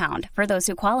and Zepbound for those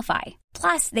who qualify.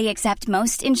 Plus, they accept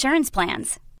most insurance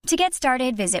plans. To get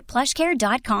started, visit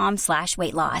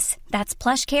plushcare.com/weightloss. That's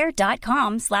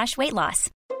plushcare.com/weightloss.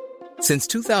 Since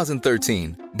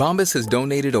 2013, Bombas has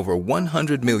donated over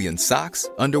 100 million socks,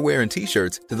 underwear, and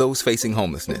T-shirts to those facing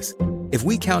homelessness. If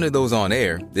we counted those on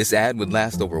air, this ad would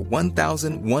last over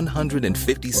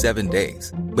 1,157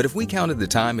 days. But if we counted the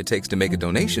time it takes to make a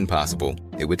donation possible,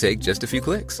 it would take just a few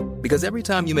clicks. Because every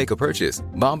time you make a purchase,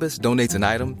 Bombas donates an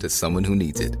item to someone who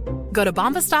needs it. Go to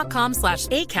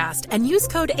bombas.com/ACAST and use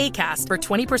code ACAST for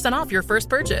 20% off your first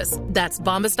purchase. That's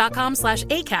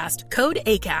bombas.com/ACAST, code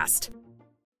ACAST.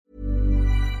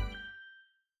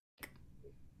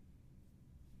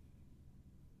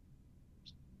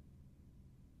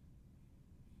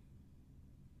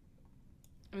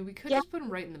 I mean, we could just put him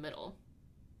right in the middle.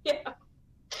 Yeah.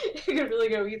 You could really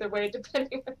go either way,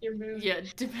 depending on your mood. Yeah,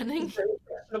 depending. It's very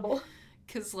questionable.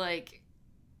 Because, like,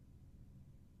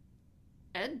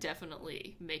 Ed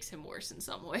definitely makes him worse in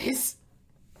some ways.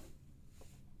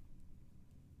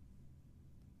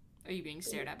 Are you being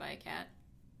stared at by a cat?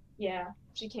 Yeah.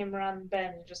 She came around the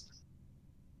bend and just...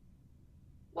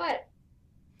 What?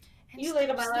 And you laid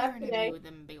on my lap staring at today. me with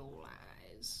them big old eyes.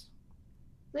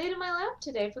 Laid in my lap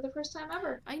today for the first time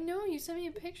ever. I know, you sent me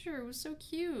a picture. It was so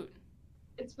cute.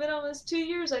 It's been almost 2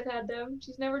 years I've had them.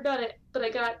 She's never done it. But I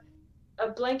got a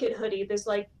blanket hoodie, this,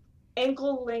 like,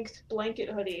 ankle-length blanket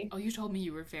hoodie. Oh, you told me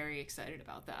you were very excited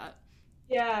about that.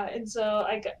 Yeah, and so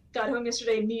I got home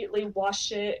yesterday, immediately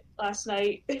washed it last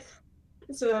night.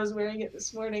 So I was wearing it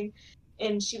this morning.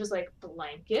 And she was like,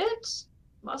 blanket?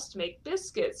 Must make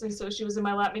biscuits. And so she was in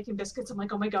my lap making biscuits. I'm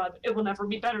like, oh my god, it will never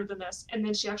be better than this. And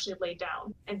then she actually laid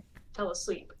down and fell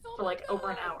asleep for like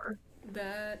over an hour.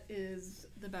 That is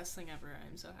the best thing ever.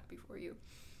 I'm so happy for you.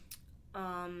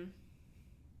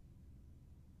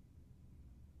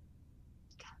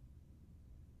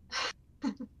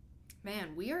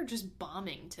 Man, we are just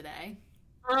bombing today.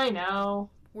 I know.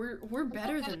 We're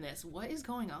better than this. What is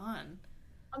going on?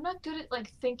 I'm not good at,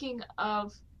 like, thinking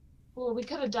of... Well, we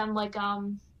could have done, like, I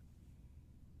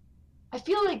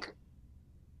feel like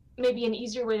maybe an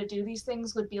easier way to do these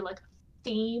things would be, like, a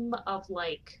theme of,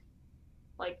 like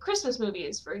Christmas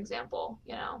movies, for example,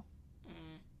 you know?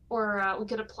 Or we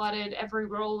could have plotted every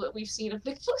role that we've seen of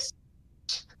Nicholas.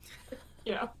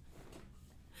 You know?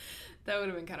 That would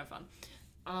have been kind of fun.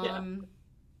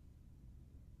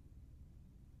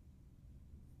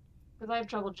 Because I have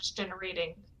trouble just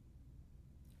generating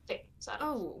things.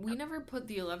 We never put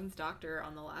the 11th Doctor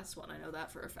on the last one. I know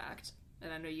that for a fact.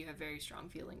 And I know you have very strong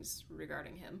feelings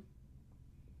regarding him.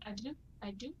 I do.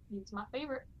 He's my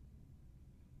favorite.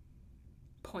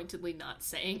 Pointedly not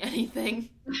saying anything.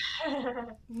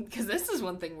 Because this is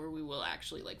one thing where we will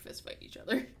actually, like, fist fight each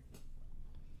other.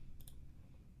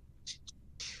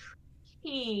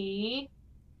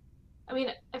 I mean,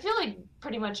 I feel like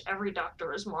pretty much every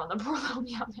doctor is more on the poor little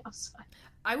meow meow side.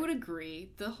 I would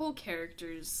agree. The whole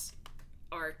character's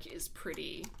arc is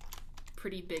pretty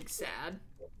big sad.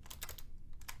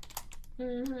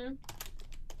 Mm-hmm.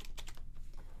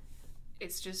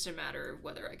 It's just a matter of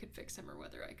whether I could fix him or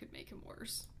whether I could make him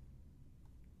worse.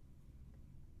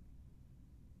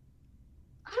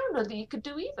 I don't know that you could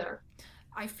do either.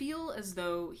 I feel as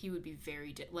though he would be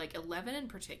very... like, 11 in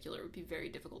particular would be very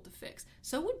difficult to fix.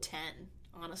 So would 10,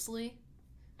 honestly.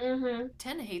 Mm-hmm.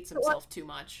 10 hates himself too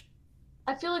much.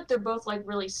 I feel like they're both, like,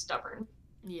 really stubborn.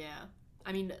 Yeah.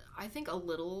 I mean, I think a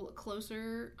little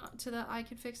closer to the I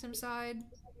could fix him side.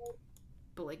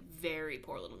 But, like, very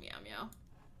poor little meow meow.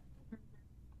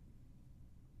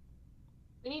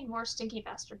 We need more stinky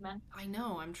bastard men. I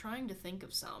know, I'm trying to think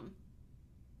of some.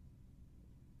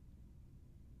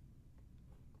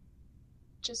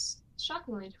 Just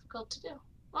shockingly difficult to do.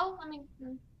 Well, I mean...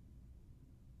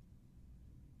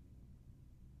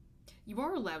 You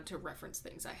are allowed to reference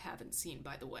things I haven't seen,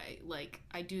 by the way. Like,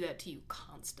 I do that to you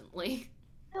constantly.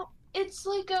 No, it's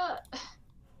like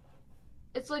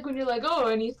It's like when you're like, oh,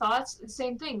 any thoughts? The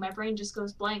same thing. My brain just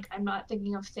goes blank. I'm not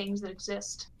thinking of things that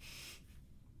exist.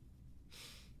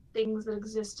 Things that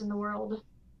exist in the world.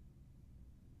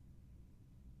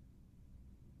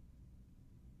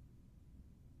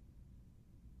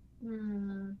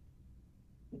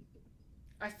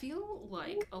 I feel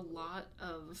like a lot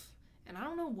of, and I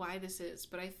don't know why this is,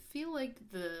 but I feel like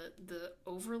the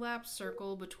overlap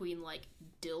circle between like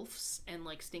DILFs and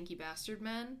like stinky bastard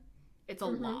men, it's a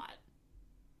lot.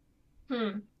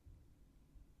 And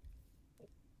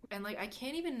like I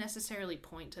can't even necessarily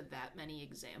point to that many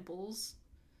examples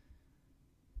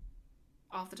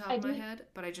off the top of my head,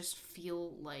 but I just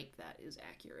feel like that is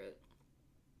accurate.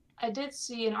 I did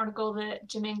see an article that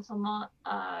Jermaine Clement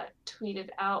tweeted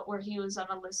out where he was on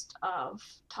a list of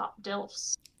top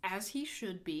DILFs. As he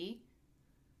should be.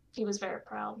 He was very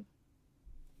proud.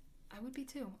 I would be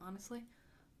too, honestly.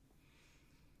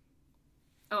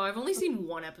 Oh, I've only seen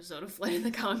one episode of Flight of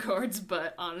the Conchords,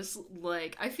 but honestly,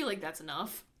 like, I feel like that's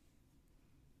enough.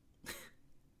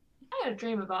 I had a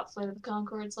dream about Flight of the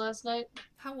Conchords last night.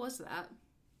 How was that?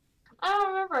 I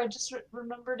don't remember. I just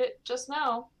remembered it just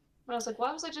now. When I was like,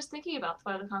 why was I just thinking about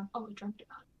Flight of the Conchords? Oh, I dreamt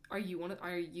about it.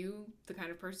 Are you the kind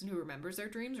of person who remembers their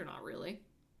dreams or not really?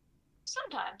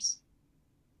 Sometimes.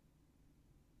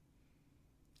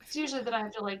 It's usually that I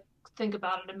have to, like, think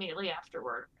about it immediately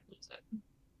afterward and lose it.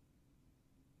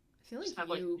 I feel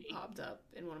like you popped up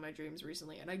in one of my dreams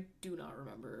recently, and I do not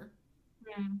remember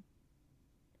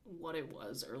what it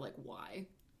was or, like, why.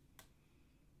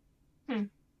 You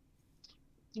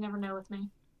never know with me.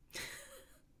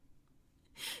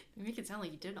 You make it sound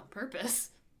like you did it on purpose.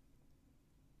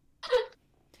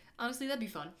 Honestly, that'd be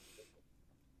fun.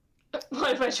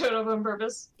 What if I showed up on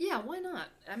purpose? Yeah, why not?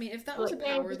 I mean, if that was a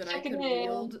power that I could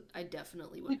wield, I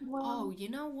definitely would. Oh, you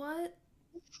know what?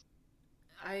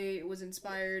 I was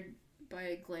inspired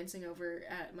by glancing over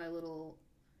at my little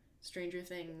Stranger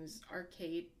Things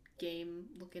arcade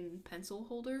game-looking pencil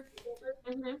holder.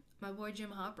 My boy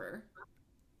Jim Hopper.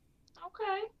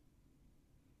 Okay.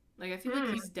 Like, I feel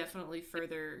like he's definitely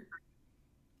further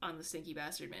on the stinky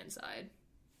bastard man side.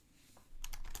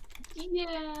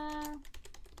 Yeah.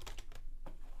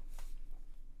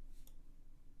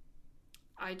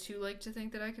 I too like to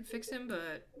think that I could fix him,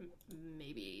 but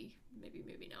maybe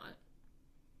not.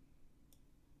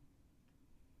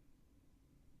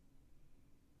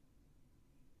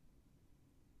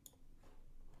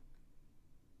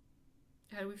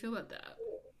 How do we feel about that?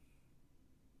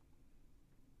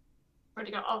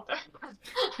 Already got off there.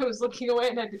 I was looking away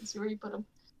and I didn't see where you put him.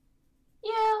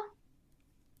 Yeah.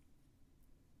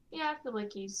 Yeah, I feel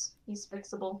like he's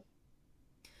fixable.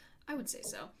 I would say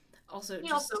so. Also,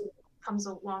 he also comes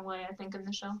a long way, I think, in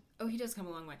the show. Oh, he does come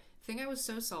a long way. Thing I was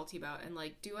so salty about, and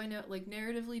like, do I know, like,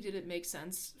 narratively, did it make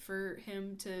sense for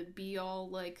him to be all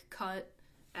like cut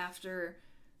after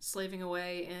slaving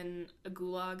away in a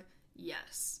gulag?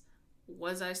 Yes.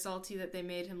 Was I salty that they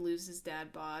made him lose his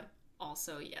dad bod?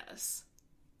 Also, yes.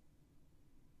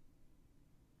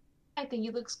 I think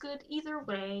he looks good either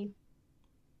way.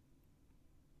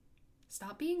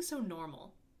 Stop being so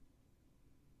normal.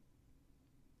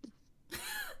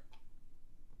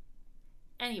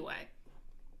 Anyway.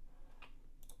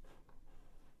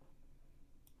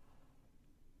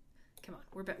 Come on,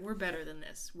 we're better than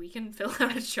this. We can fill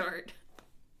out a chart.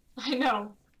 I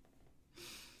know.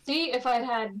 See, if I'd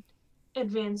had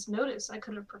advance notice, I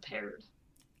could have prepared.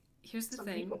 Here's the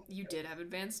thing. You did have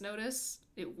advance notice.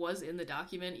 It was in the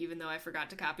document, even though I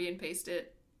forgot to copy and paste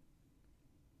it.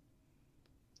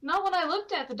 Not when I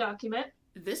looked at the document.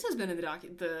 This has been in the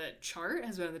document. The chart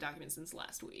has been in the document since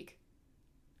last week.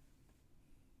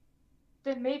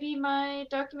 Then maybe my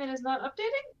document is not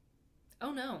updating?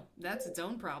 Oh no, that's its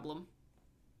own problem.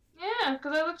 Yeah,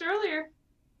 because I looked earlier.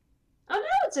 Oh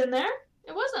no, it's in there.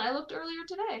 It wasn't. I looked earlier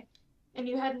today. And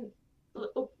you hadn't...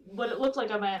 What it looked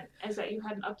like I meant is that you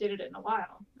hadn't updated it in a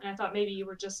while. And I thought maybe you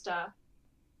were just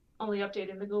only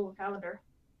updating the Google Calendar.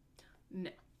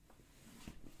 No.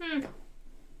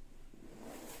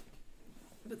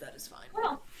 But that is fine.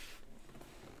 Well,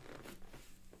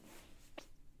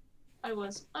 I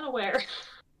was unaware.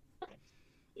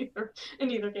 In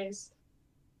either case.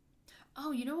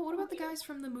 Oh, you know what? What about the guys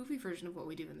from the movie version of What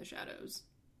We Do in the Shadows?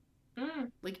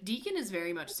 Like, Deacon is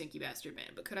very much Stinky Bastard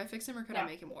Man, but could I fix him or could I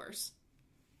make him worse?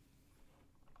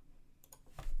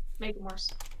 Make him worse.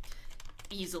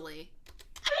 Easily.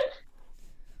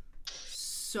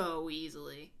 So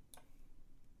easily.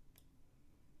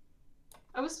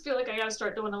 I always feel like I gotta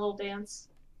start doing a little dance.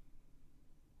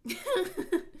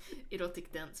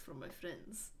 Erotic dance from my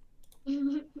friends.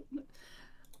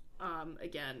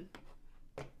 Again,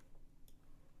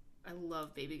 I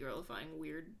love baby girlifying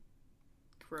weird,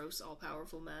 gross,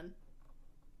 all-powerful men.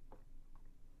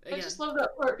 Again. I just love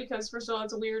that part because, first of all,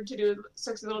 it's weird to do a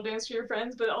sexy little dance for your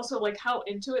friends, but also, like, how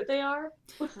into it they are.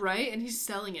 Right? And he's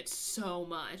selling it so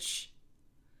much.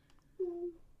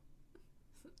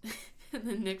 And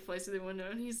then Nick flies to the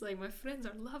window and he's like, my friends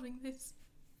are loving this.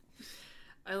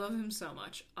 I love him so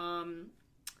much.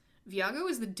 Viago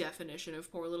is the definition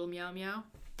of poor little Meow Meow.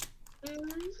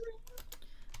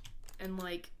 And,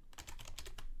 like,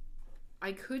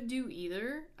 I could do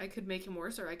either. I could make him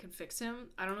worse or I could fix him.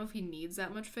 I don't know if he needs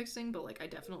that much fixing, but, like, I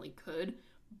definitely could.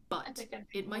 But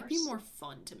it might be more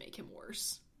fun to make him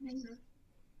worse.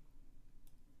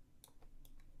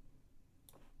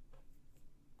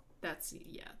 That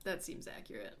seems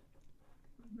accurate.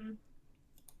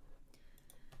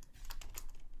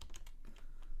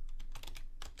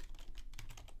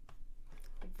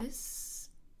 This...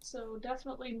 So,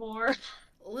 definitely more...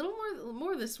 A little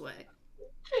more this way.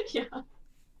 Yeah.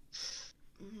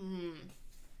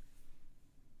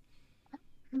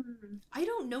 I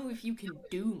don't know if you can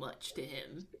do much to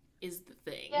him, is the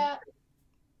thing.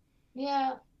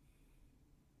 Yeah.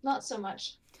 Not so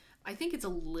much. I think it's a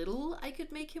little I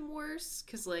could make him worse,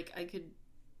 because, like,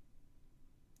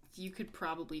 you could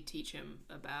probably teach him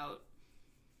about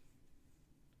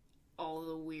all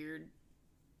the weird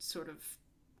sort of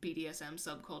BDSM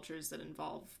subcultures that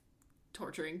involve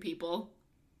torturing people.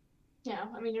 Yeah,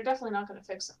 I mean, you're definitely not going to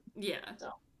fix him. Yeah.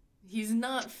 So. He's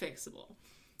not fixable.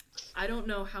 I don't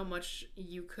know how much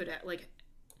you could, like,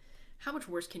 how much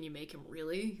worse can you make him,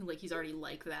 really? Like, he's already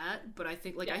like that, but I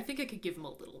think I could give him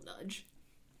a little nudge.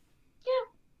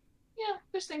 Yeah,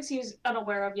 there's things he's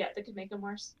unaware of yet that could make him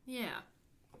worse. Yeah.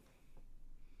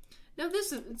 Now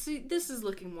this is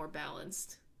looking more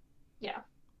balanced. Yeah.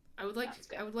 I would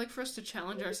like for us to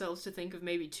challenge ourselves to think of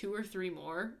maybe 2 or 3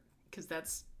 more, because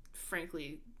that's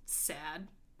frankly sad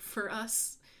for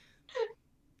us.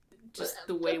 Just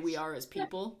the way we are as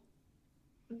people.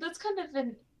 That's kind of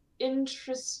an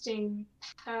interesting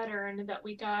pattern that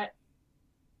we got.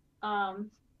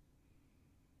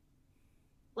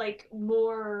 Like,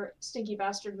 more Stinky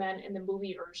Bastard Men in the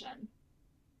movie version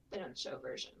than in the show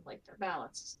version. Like, their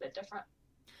balance is a bit different.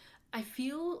 I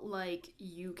feel like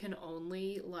you can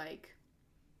only, like,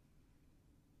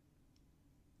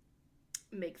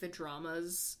 make the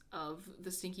dramas of the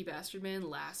Stinky Bastard Man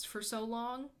last for so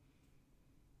long.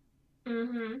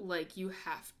 Like, you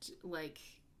have to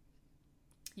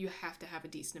have a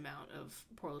decent amount of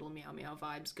poor little Meow Meow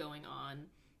vibes going on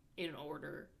in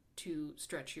order to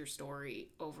stretch your story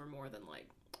over more than, like,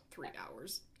 3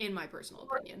 hours, in my personal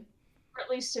opinion. Or at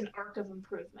least an arc of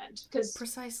improvement. Because,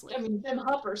 precisely. I mean, Jim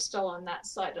Hopper's still on that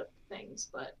side of things,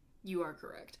 but... You are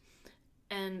correct.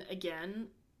 And again,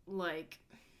 like...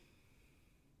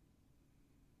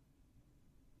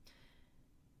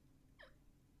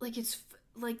 Like, it's...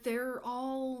 Like, they're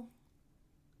all...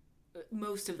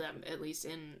 Most of them, at least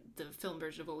in the film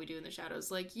version of What We Do in the Shadows,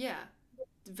 like, yeah,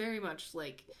 very much,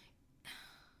 like...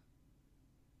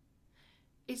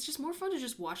 It's just more fun to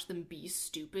just watch them be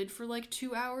stupid for, like,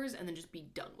 2 hours and then just be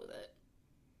done with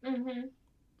it.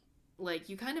 Like,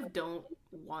 you kind of don't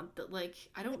want that, like,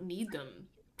 I don't need them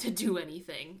to do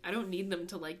anything. I don't need them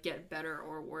to, like, get better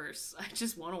or worse. I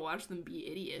just want to watch them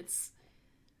be idiots.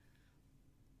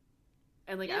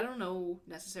 And, like, I don't know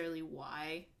necessarily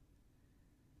why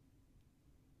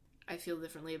I feel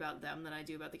differently about them than I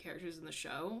do about the characters in the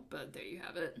show, but there you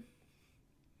have it.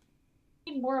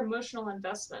 Need more emotional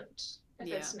investment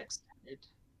if it's an extended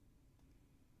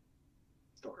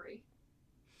story.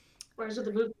 Whereas with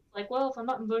the movie, like, well, if I'm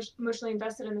not emotionally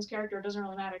invested in this character, it doesn't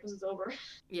really matter because it's over.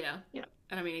 Yeah. Yeah.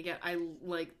 And I mean, again, I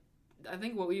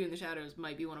think What We Do in the Shadows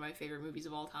might be one of my favorite movies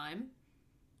of all time.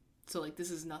 So, like,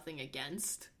 this is nothing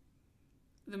against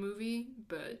the movie,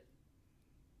 but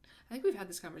I think we've had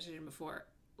this conversation before.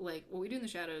 Like, What We Do in the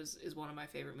Shadows is one of my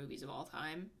favorite movies of all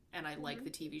time, and I like the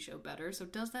TV show better. So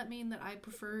does that mean that I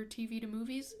prefer TV to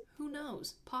movies? Who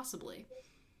knows? Possibly.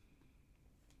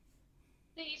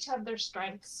 They each have their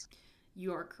strengths.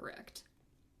 You are correct.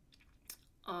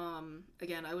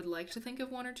 Again, I would like to think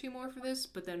of one or two more for this,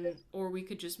 but then, or we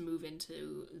could just move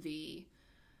into the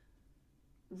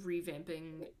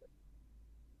revamping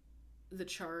the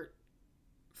chart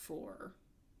for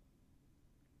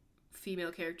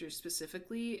female characters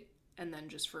specifically, and then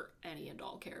just for any and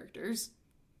all characters.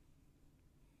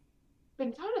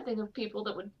 Been trying to think of people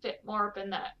that would fit more up in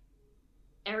that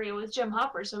area with Jim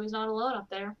Hopper, so he's not alone up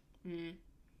there. Mm.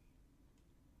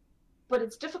 But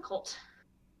it's difficult.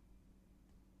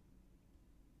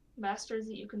 Masters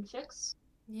that you can fix?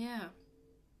 Yeah.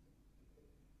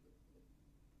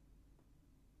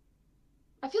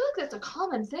 I feel like that's a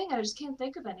common thing, I just can't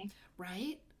think of any.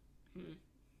 Right? Hmm.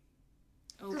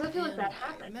 Because I feel like that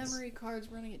happens. Memory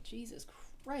cards running at Jesus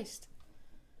Christ.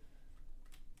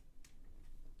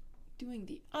 Doing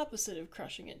the opposite of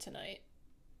crushing it tonight.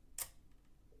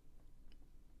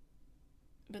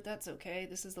 But that's okay.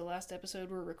 This is the last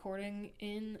episode we're recording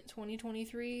in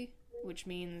 2023, which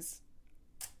means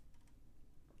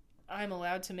I'm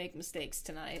allowed to make mistakes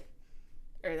tonight.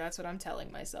 Or that's what I'm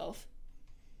telling myself.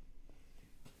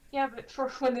 Yeah, but for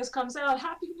when this comes out,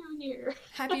 Happy New Year!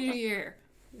 Happy New Year!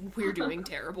 We're doing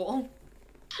terrible.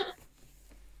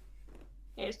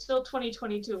 Hey, it's still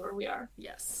 2022 where we are.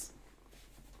 Yes.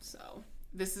 So,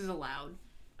 this is allowed.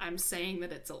 I'm saying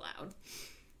that it's allowed.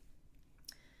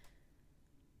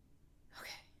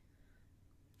 Okay.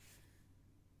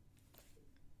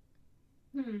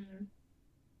 I don't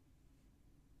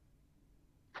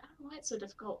know why it's so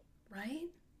difficult. Right?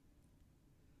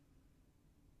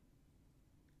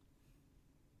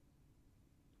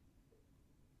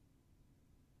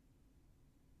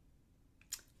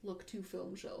 Look to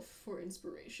Film Shelf for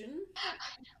inspiration.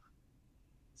 I know.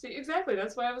 See, exactly.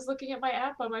 That's why I was looking at my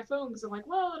app on my phone, because I'm like,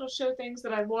 well, it'll show things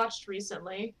that I've watched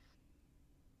recently.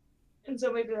 And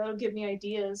so maybe that'll give me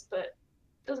ideas, but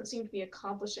it doesn't seem to be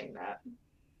accomplishing that.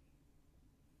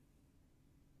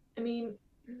 I mean...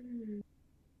 And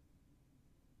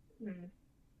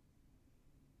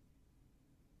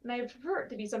I prefer it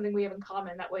to be something we have in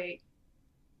common. That way,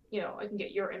 you know, I can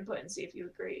get your input and see if you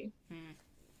agree.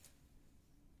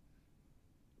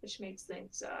 Which makes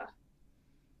things,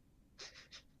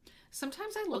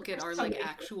 Sometimes I look at our, like,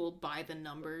 actual by the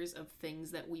numbers of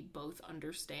things that we both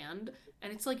understand,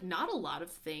 and it's, like, not a lot of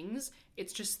things.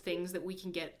 It's just things that we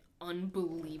can get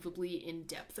unbelievably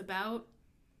in-depth about.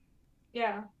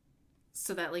 Yeah.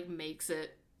 So that, like, makes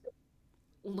it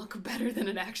look better than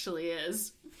it actually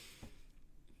is.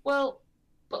 Well,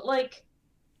 but, like,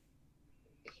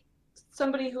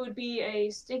 somebody who would be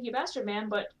a stinky bastard man,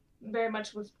 but very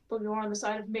much would be more on the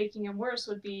side of making him worse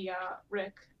would be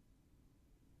Rick.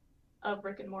 Of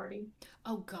Rick and Morty.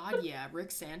 Oh god, yeah.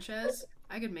 Rick Sanchez.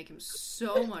 I could make him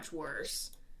so much worse.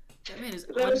 That man is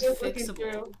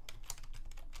unfixable.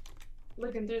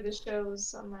 Looking through the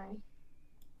shows on my...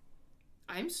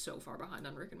 I'm so far behind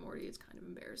on Rick and Morty, it's kind of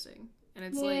embarrassing. And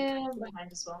it's I'm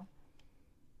behind as well.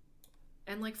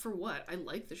 And, like, for what? I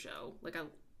like the show. Like,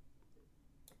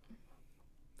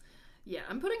 yeah,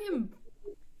 I'm putting him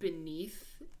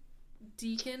beneath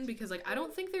Deacon because, like, I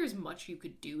don't think there's much you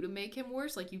could do to make him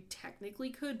worse. Like, you technically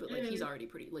could, but, like, he's already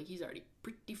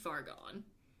pretty far gone.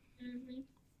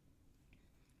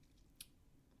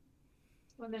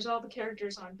 When there's all the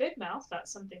characters on Big Mouth,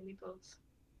 that's something we both...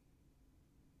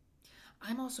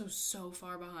 I'm also so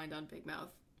far behind on Big Mouth.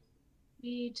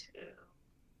 Me too.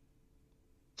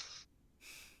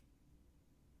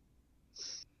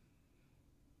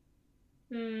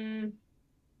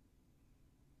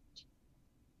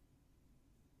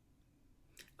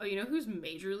 Oh, you know who's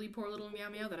majorly poor little meow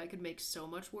meow that I could make so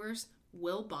much worse?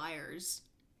 Will Byers.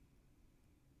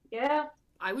 Yeah.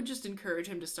 I would just encourage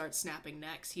him to start snapping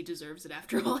necks. He deserves it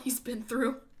after all he's been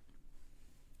through.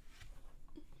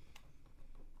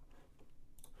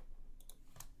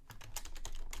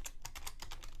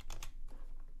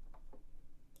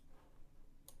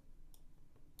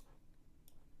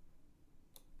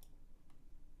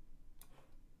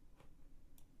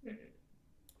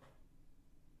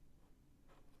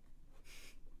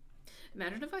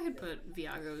 Imagine if I had put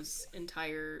Viago's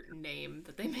entire name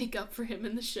that they make up for him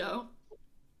in the show.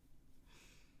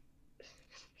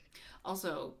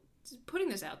 Also, putting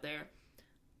this out there,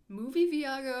 Movie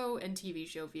Viago and TV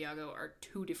show Viago are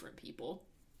two different people.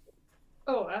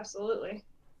 Oh, absolutely.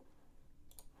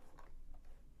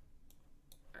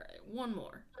 Alright, one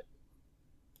more.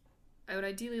 I would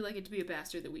ideally like it to be a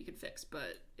bastard that we could fix,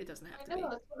 but it doesn't have to be. I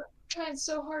know, I'm trying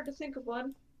so hard to think of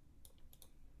one.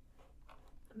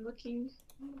 I'm looking.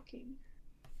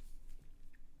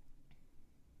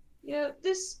 You know,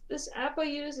 this app I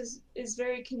use is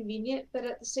very convenient, but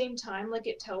at the same time, like,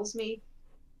 it tells me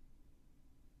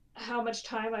how much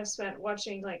time I've spent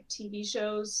watching, like, TV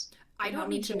shows. I don't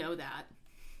need to know that.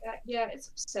 Yeah, it's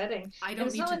upsetting. I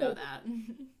don't need to know that.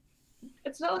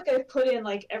 It's not like I've put in,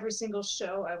 like, every single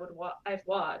show I've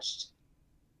watched.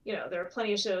 You know, there are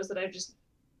plenty of shows that I just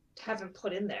haven't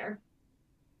put in there.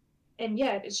 And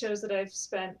yet, it shows that I've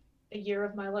spent a year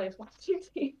of my life watching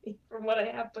TV from what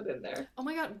I have put in there. Oh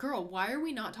my god, girl, why are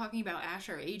we not talking about Ash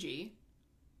or Ag?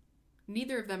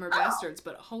 Neither of them are bastards,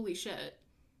 but holy shit.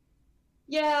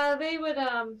 Yeah, they would,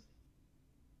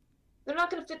 they're not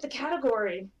gonna fit the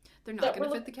category. They're not gonna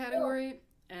fit the category,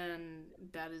 and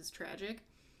that is tragic.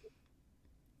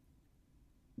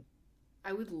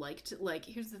 I would like to, like,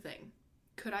 here's the thing.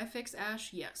 Could I fix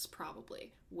Ash? Yes,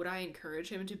 probably. Would I encourage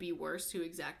him to be worse to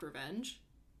exact revenge?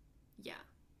 Yeah.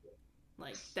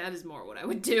 Like, that is more what I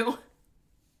would do.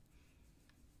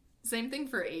 Same thing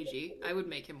for Ag. I would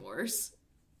make him worse.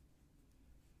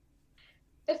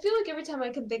 I feel like every time I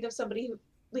can think of somebody who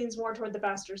leans more toward the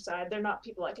bastard side, they're not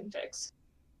people I can fix.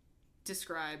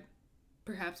 Describe.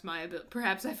 Perhaps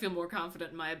I feel more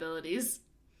confident in my abilities.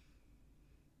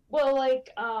 Well, like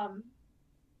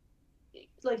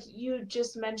you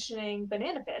just mentioning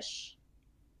Banana Fish.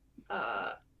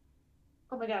 Oh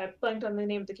my god, I blanked on the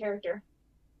name of the character.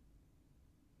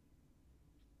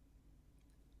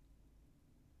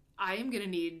 I am gonna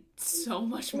need so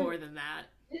much more than that.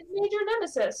 Major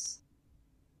Nemesis.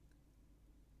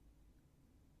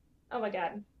 Oh my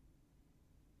god.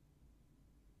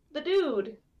 The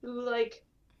dude who, like,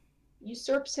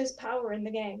 usurps his power in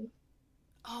the game.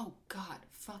 Oh god,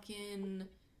 fucking...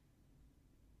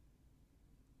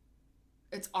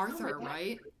 It's Arthur,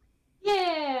 right?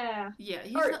 Yeah! Yeah,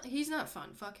 he's not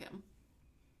fun. Fuck him.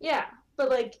 Yeah, but,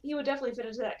 like, he would definitely fit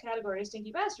into that category of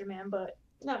Stinky Bastard Man, but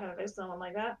not gonna fix someone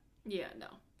like that. Yeah, no.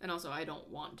 And also, I don't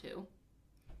want to.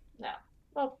 No.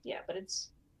 Well, yeah, but it's...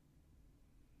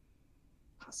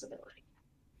 possibility.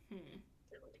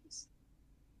 Abilities.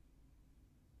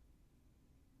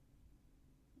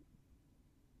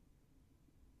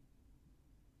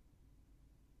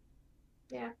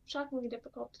 Yeah, shockingly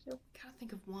difficult to do. Gotta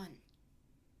think of one.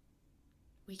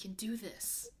 We can do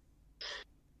this.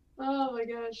 Oh my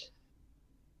gosh.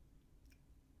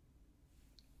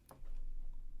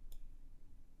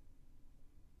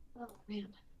 Oh man.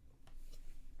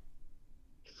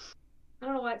 I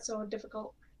don't know why it's so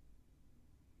difficult.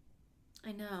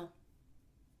 I know.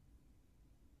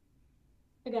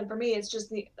 Again, for me, it's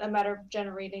just a matter of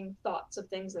generating thoughts of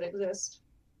things that exist.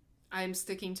 I'm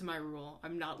sticking to my rule.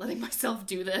 I'm not letting myself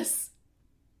do this.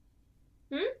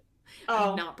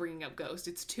 I'm not bringing up Ghost.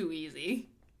 It's too easy.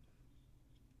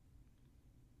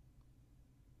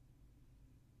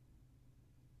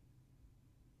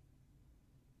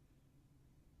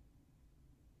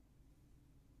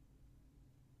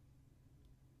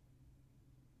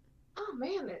 Oh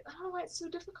man, I don't know why it's so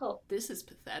difficult. This is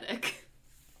pathetic.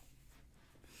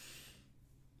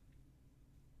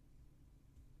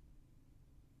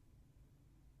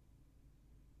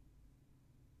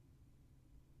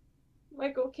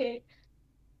 Michael Caine.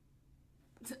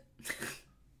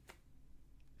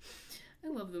 I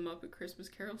love the Muppet Christmas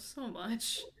Carol so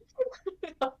much.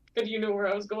 Good, you know where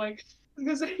I was going.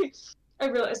 Because I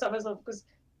realized that myself, because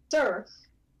Sir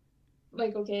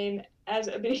Michael Caine as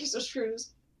Ebenezer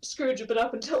Scrooge, but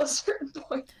up until a certain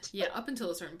point. Yeah, up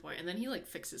until a certain point, and then he, like,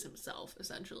 fixes himself,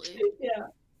 essentially. Yeah.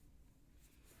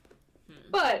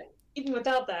 But even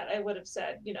without that, I would have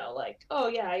said, you know, like, oh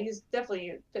yeah, he's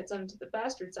definitely fits onto the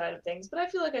bastard side of things, but I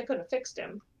feel like I could have fixed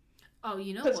him. Oh,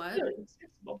 you know what? Really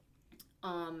fixable.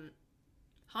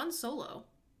 Han Solo.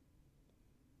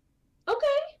 Okay.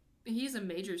 He's a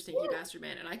major stinky bastard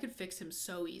man, and I could fix him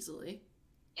so easily.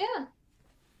 Yeah.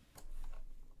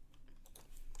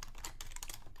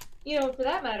 You know, for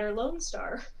that matter, Lone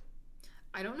Star.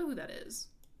 I don't know who that is.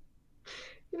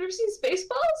 You never seen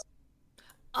Spaceballs?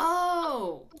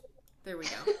 Oh! There we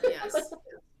go. Yes. I was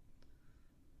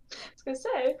gonna say,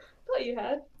 I thought you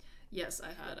had. Yes, I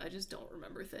had. I just don't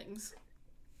remember things.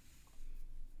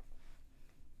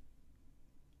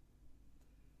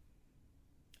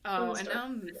 Oh, and now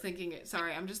I'm thinking...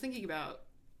 Sorry, I'm just thinking about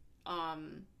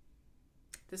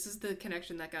This is the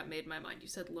connection that got made in my mind. You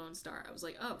said Lone Star. I was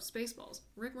like, oh, Spaceballs.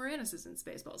 Rick Moranis is in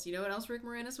Spaceballs. You know what else Rick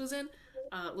Moranis was in?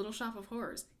 Little Shop of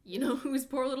Horrors. You know who's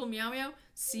poor little Meow Meow?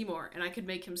 Seymour. And I could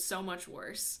make him so much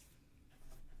worse.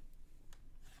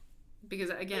 Because,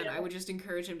 again, I would just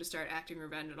encourage him to start acting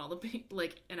revenge on all the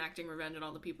enacting revenge on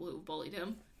all the people who bullied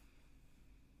him.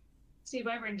 See,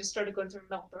 my brain just started going through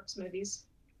Mel Brooks movies.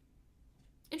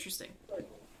 Interesting.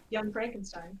 Young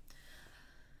Frankenstein.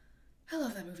 I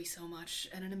love that movie so much,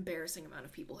 and an embarrassing amount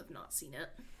of people have not seen it.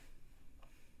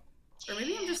 Or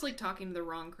maybe I'm just, like, talking to the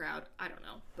wrong crowd. I don't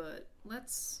know, but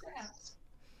let's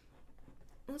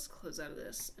close out of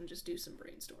this and just do some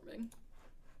brainstorming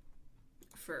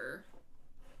for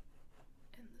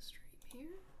end the stream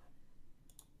here.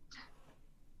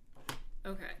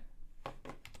 Okay.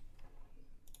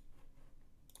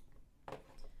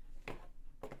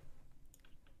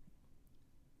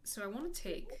 So I want to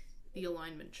take the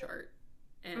alignment chart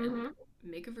and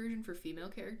make a version for female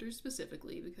characters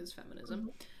specifically, because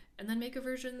feminism, and then make a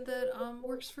version that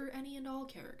works for any and all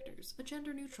characters, a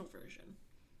gender-neutral version.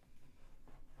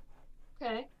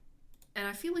 Okay. And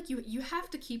I feel like you have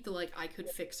to keep the, like, I could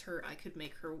fix her, I could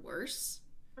make her worse.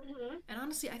 And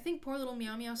honestly, I think poor little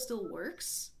Meow Meow still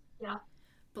works. Yeah.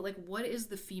 But, like, what is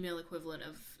the female equivalent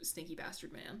of Stinky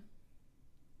Bastard Man?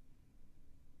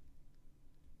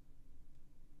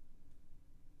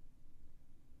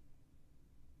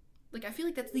 Like, I feel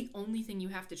like that's the only thing you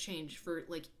have to change for,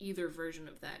 like, either version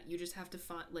of that. You just have to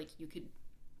find, like, you could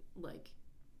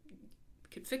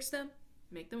fix them,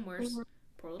 make them worse.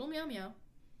 Poor little Meow Meow.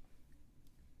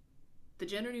 The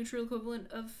gender-neutral equivalent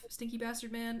of Stinky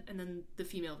Bastard Man, and then the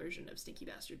female version of Stinky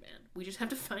Bastard Man. We just have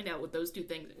to find out what those two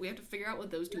things... We have to figure out what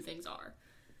those two things are.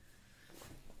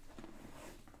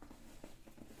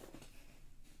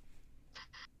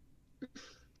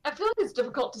 I feel like it's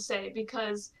difficult to say,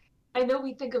 because I know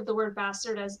we think of the word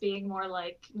bastard as being more,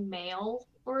 like,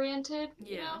 male-oriented.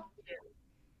 Yeah.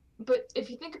 But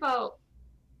if you think about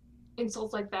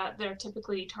insults like that, they're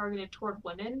typically targeted toward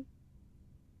women.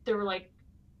 They were, like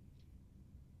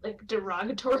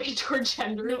derogatory toward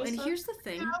gender. No, and here's the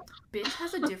thing. Bitch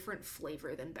has a different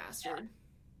flavor than bastard.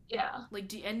 Yeah.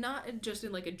 Like, and not just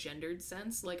in, like, a gendered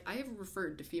sense. Like, I have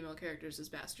referred to female characters as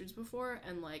bastards before,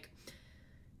 and, like,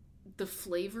 the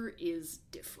flavor is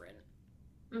different.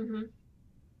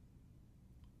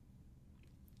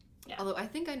 Yeah. Although I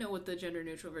think I know what the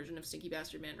gender-neutral version of Stinky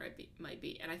Bastard Man might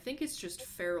be, and I think it's just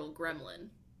feral gremlin.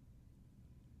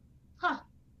 Huh.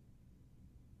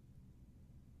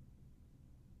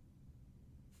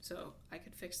 So, I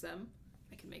could fix them.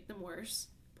 I could make them worse.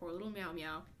 Poor little Meow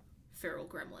Meow. Feral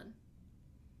gremlin.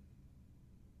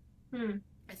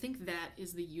 I think that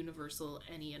is the universal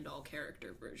any and all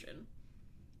character version.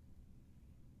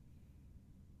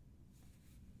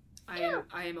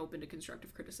 I am open to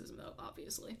constructive criticism, though,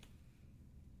 obviously.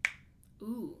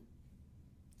 Ooh.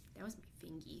 That was my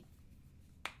fingy.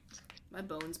 My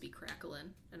bones be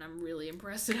crackling, and I'm really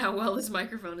impressed at how well this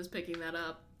microphone is picking that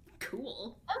up.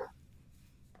 Cool.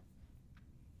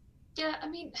 Yeah, I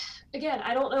mean, again,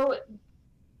 I don't know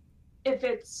if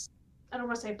it's, I don't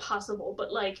want to say possible,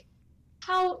 but, like,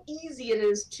 how easy it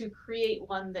is to create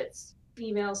one that's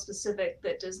female-specific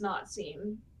that does not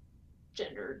seem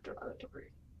gender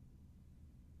derogatory.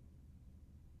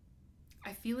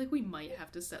 I feel like we might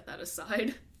have to set that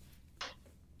aside.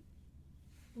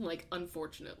 Like,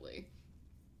 unfortunately.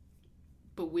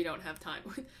 But we don't have time.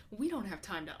 We don't have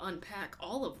time to unpack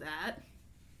all of that.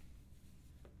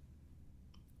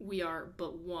 We are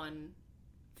but one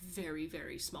very,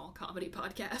 very small comedy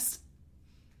podcast.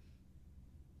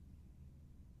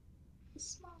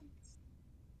 Small.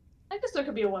 I guess there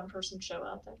could be a one-person show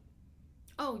out there.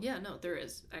 Oh, yeah, no, there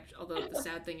is. Actually, although the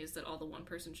sad thing is that all the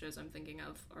one-person shows I'm thinking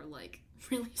of are, like,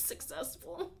 really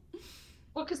successful.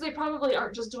 Well, because they probably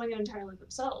aren't just doing it entirely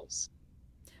themselves.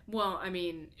 Well, I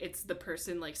mean, it's the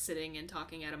person, like, sitting and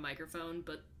talking at a microphone,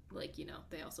 but, like, you know,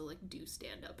 they also, like, do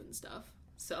stand up and stuff.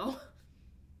 So...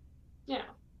 Yeah.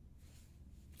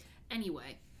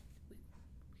 Anyway,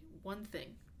 one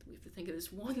thing. We have to think of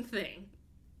this one thing.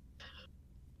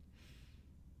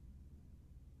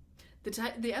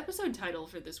 The episode title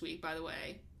for this week, by the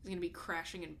way, is going to be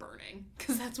Crashing and Burning,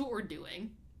 because that's what we're doing.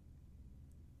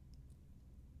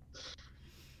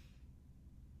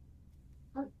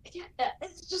 Yeah,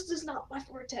 it just is not my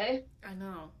forte. I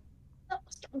know. Not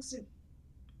my strong suit.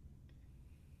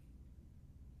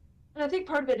 And I think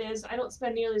part of it is I don't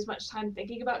spend nearly as much time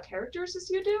thinking about characters as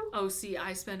you do. Oh, see,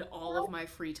 I spend all of my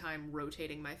free time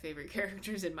rotating my favorite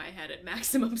characters in my head at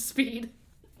maximum speed.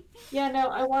 Yeah, no,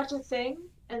 I watch a thing,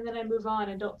 and then I move on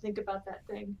and don't think about that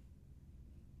thing.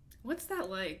 What's that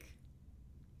like?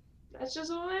 That's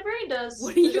just what my brain does.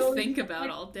 What do you think about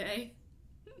all day?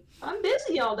 I'm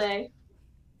busy all day.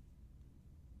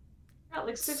 Got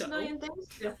like 6 million things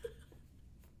to do.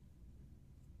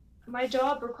 My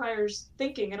job requires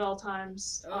thinking at all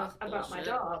times about my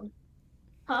job.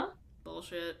 Huh?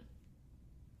 Bullshit.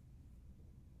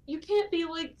 You can't be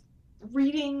like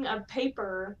reading a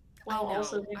paper while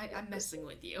also. I'm messing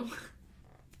with you.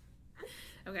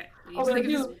 Okay, we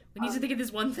need to think of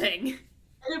this one thing.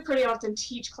 I do pretty often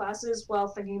teach classes while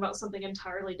thinking about something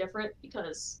entirely different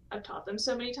because I've taught them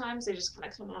so many times, they just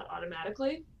kind of come out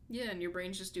automatically. Yeah, and your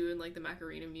brain's just doing like the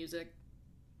Macarena music.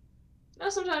 No,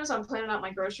 sometimes I'm planning out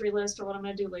my grocery list or what I'm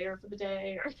going to do later for the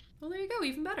day. Or... Well, there you go,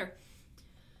 even better.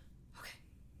 Okay.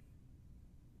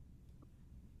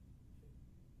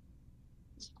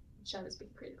 Shadow's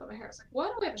being created by my hair. It's like, why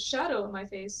do I have a shadow in my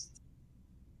face?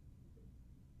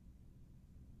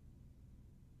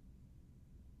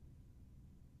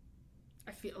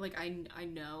 I feel like I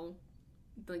know,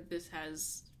 like, this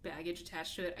has baggage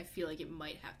attached to it. I feel like it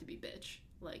might have to be bitch.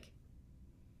 Like...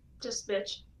 Just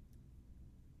bitch.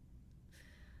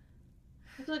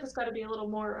 I feel like it's got to be a little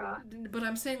more, But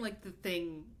I'm saying, like, the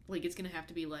thing, like, it's gonna have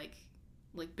to be, like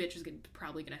bitch is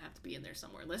probably gonna have to be in there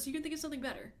somewhere. Unless you can think of something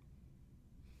better.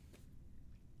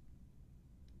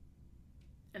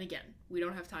 And again, we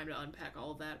don't have time to unpack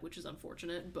all of that, which is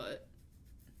unfortunate, but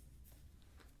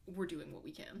we're doing what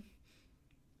we can.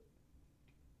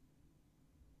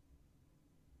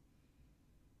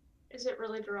 Is it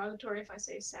really derogatory if I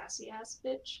say sassy-ass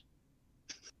bitch?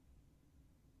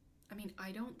 I mean,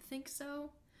 I don't think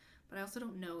so, but I also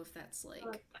don't know if that's,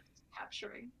 like...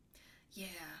 capturing. Yeah.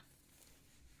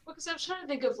 Well, because I was trying to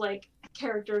think of, like,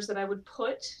 characters that I would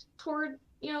put toward,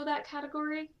 you know, that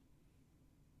category.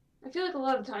 I feel like a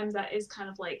lot of times that is kind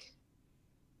of, like...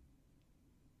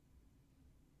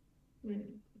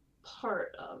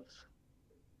 part of...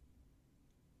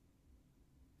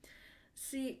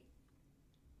 See,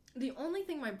 the only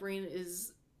thing my brain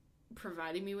is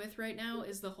providing me with right now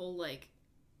is the whole, like...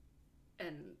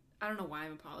 And I don't know why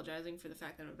I'm apologizing for the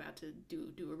fact that I'm about to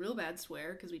do a real bad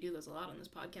swear, because we do those a lot on this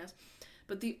podcast.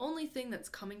 But the only thing that's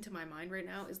coming to my mind right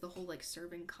now is the whole, like,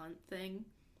 serving cunt thing.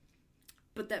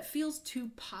 But that feels too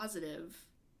positive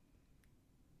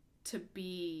to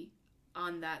be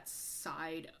on that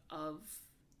side of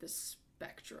the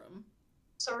spectrum.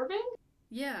 Serving?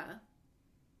 Yeah.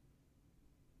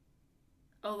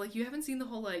 Oh, like, you haven't seen the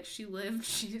whole, like, she lived,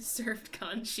 she served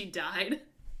cunt, she died?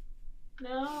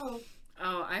 No.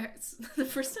 Oh, the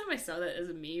first time I saw that as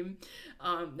a meme,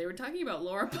 they were talking about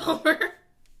Laura Palmer.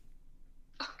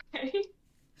 Okay.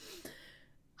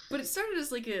 But it started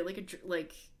as like,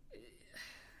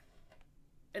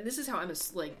 and this is how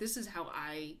this is how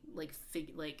I, like, the,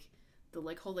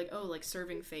 like, whole, like, oh, like,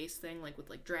 serving face thing, like, with,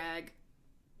 like, drag.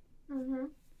 Mm-hmm.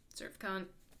 Serve cunt.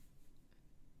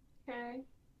 Okay.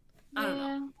 I don't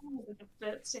know. It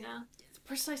fits, yeah.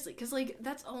 Precisely, because, like,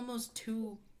 that's almost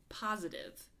too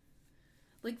positive.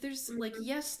 Like, there's, like,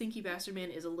 yes, Stinky Bastard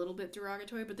Man is a little bit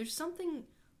derogatory, but there's something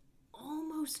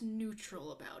almost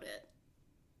neutral about it.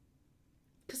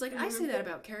 Because, like, I say that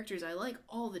about characters I like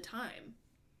all the time.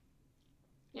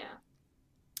 Yeah.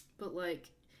 But,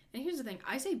 like, and here's the thing,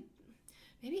 I think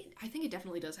it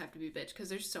definitely does have to be bitch, because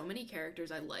there's so many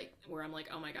characters I like where I'm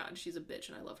like, oh my god, she's a bitch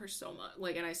and I love her so much.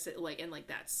 Like, and I say, like, and, like,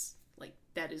 that's, like,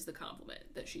 that is the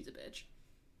compliment, that she's a bitch.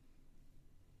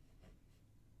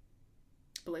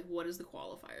 But, like, what is the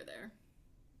qualifier there?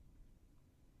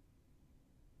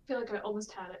 I feel like I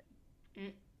almost had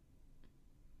it.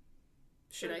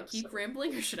 Should I keep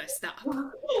rambling or should I stop?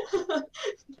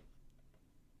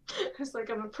 It's like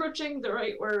I'm approaching the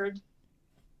right word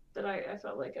that I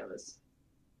felt like I was...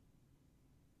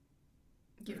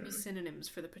 Give me synonyms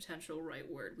for the potential right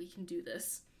word. We can do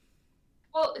this.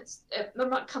 Well, I'm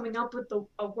not coming up with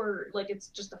a word. Like, it's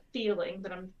just a feeling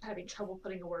that I'm having trouble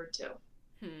putting a word to.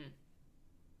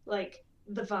 Like,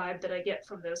 the vibe that I get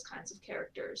from those kinds of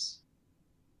characters.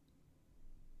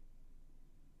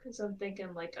 Because I'm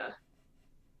thinking, like,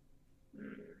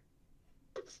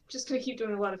 just gonna keep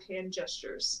doing a lot of hand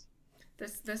gestures.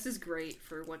 This is great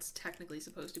for what's technically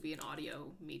supposed to be an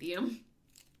audio medium.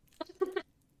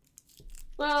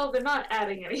 Well, they're not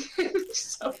adding anything.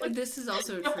 So, like, this is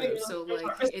also true. So, like,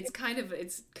 it's kind of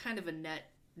a net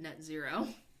zero.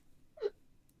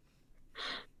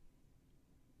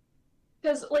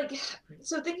 Because, like,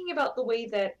 so thinking about the way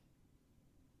that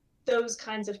those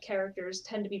kinds of characters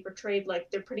tend to be portrayed, like,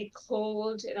 they're pretty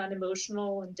cold and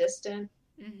unemotional and distant.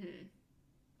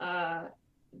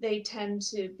 They tend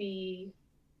to be...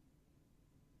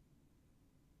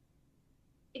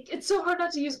 It's so hard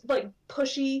not to use, like,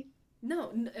 pushy.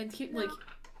 No, and like,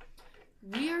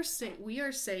 We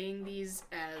are saying these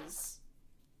as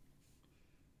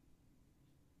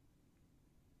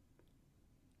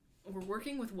we're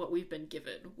working with what we've been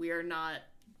given. We are not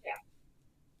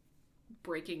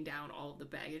breaking down all of the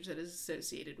baggage that is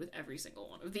associated with every single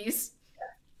one of these.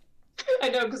 I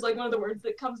know, because like one of the words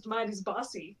that comes to mind is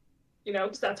bossy, you know,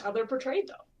 because that's how they're portrayed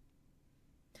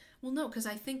though. Well, no, because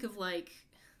I think of like,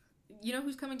 you know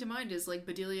who's coming to mind is like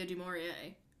Bedelia du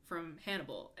Maurier from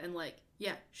Hannibal, and like,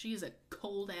 yeah, she is a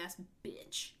cold ass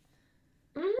bitch,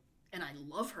 and I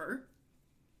love her.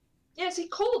 Yeah, see,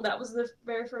 cold, that was the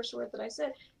very first word that I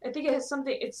said. I think it has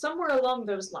something, it's somewhere along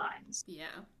those lines. Yeah.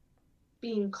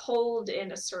 Being cold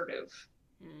and assertive.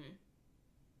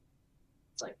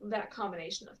 It's like that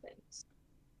combination of things.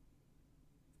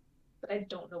 But I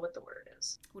don't know what the word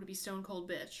is. Would it be stone cold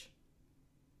bitch?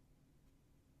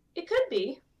 It could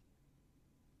be.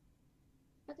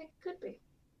 I think it could be.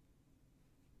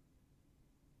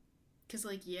 Because,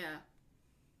 like, yeah.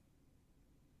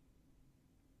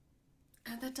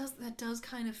 And that does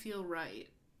kind of feel right.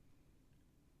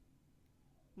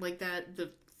 Like that,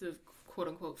 the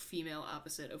quote-unquote female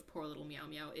opposite of poor little Meow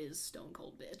Meow is stone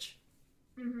cold bitch.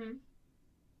 Mm-hmm.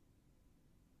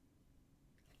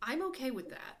 I'm okay with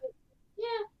that.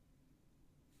 Yeah.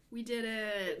 We did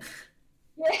it.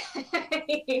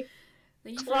 Yay!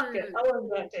 Thank you Fuck it. I love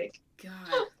that take.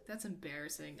 God, that's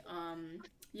embarrassing.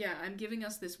 Yeah, I'm giving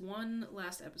us this one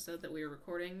last episode that we are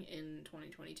recording in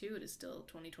 2022. It is still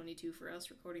 2022 for us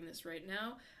recording this right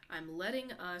now. I'm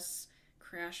letting us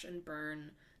crash and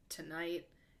burn tonight,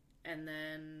 and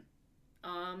then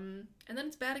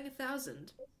it's batting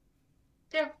 1,000.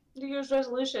 Yeah, New Year's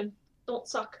resolution. Don't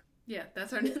suck. Yeah,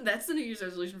 that's the New Year's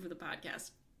resolution for the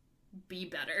podcast. Be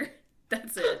better.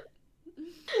 That's it.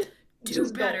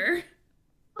 Do better.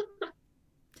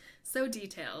 So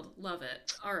detailed. Love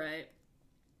it. All right.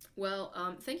 Well,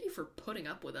 thank you for putting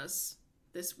up with us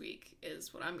this week,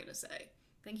 is what I'm going to say.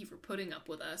 Thank you for putting up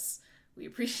with us. We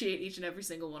appreciate each and every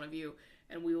single one of you,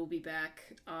 and we will be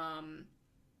back, and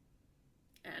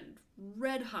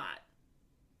red hot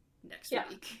next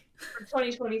week. For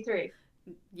 2023.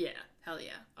 Yeah, hell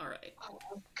yeah. All right.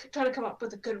 I'm trying to come up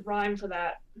with a good rhyme for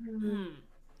that.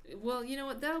 Well, you know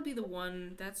what? That'll be the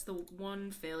one. That's the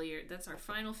one failure. That's our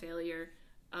final failure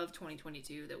of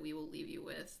 2022 that we will leave you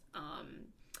with.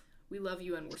 We love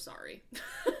you and we're sorry.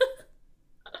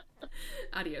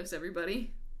 Adios,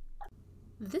 everybody.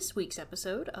 This week's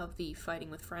episode of the Fighting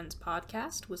with Friends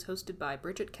podcast was hosted by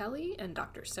Bridget Kelly and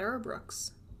Dr. Sarah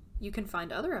Brooks. You can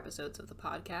find other episodes of the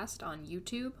podcast on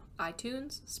YouTube,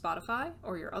 iTunes, Spotify,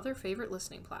 or your other favorite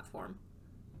listening platform.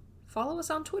 Follow us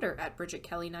on Twitter at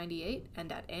BridgetKelly98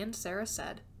 and at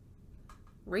AndSarahSaid.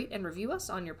 Rate and review us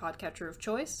on your podcatcher of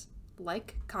choice.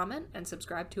 Like, comment, and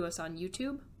subscribe to us on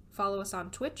YouTube. Follow us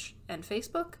on Twitch and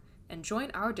Facebook, and join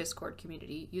our Discord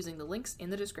community using the links in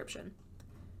the description.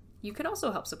 You can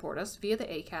also help support us via the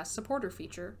Acast supporter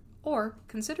feature, or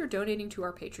consider donating to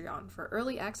our Patreon for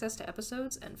early access to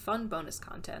episodes and fun bonus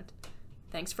content.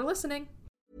 Thanks for listening!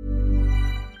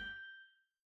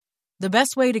 The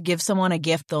best way to give someone a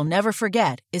gift they'll never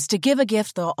forget is to give a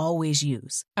gift they'll always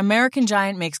use. American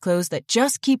Giant makes clothes that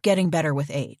just keep getting better with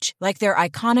age, like their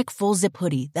iconic full-zip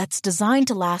hoodie that's designed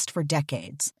to last for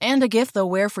decades. And a gift they'll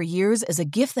wear for years is a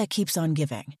gift that keeps on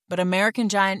giving. But American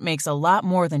Giant makes a lot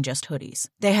more than just hoodies.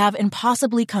 They have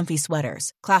impossibly comfy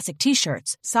sweaters, classic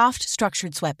t-shirts, soft,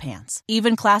 structured sweatpants,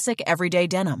 even classic everyday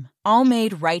denim, all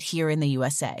made right here in the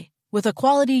USA, with a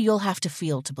quality you'll have to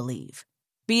feel to believe.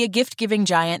 Be a gift-giving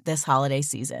giant this holiday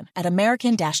season at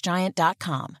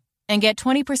American-Giant.com and get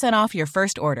 20% off your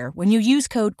first order when you use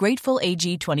code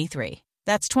GratefulAG23.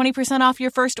 That's 20% off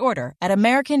your first order at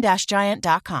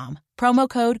American-Giant.com. Promo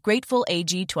code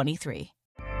GratefulAG23.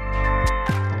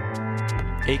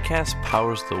 Acast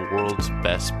powers the world's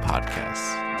best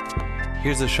podcasts.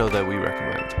 Here's a show that we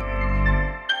recommend.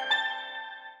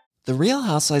 The Real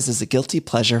Housewives is a guilty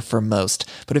pleasure for most,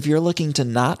 but if you're looking to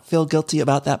not feel guilty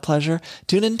about that pleasure,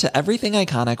 tune in to Everything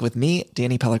Iconic with me,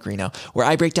 Danny Pellegrino, where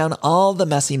I break down all the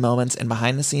messy moments and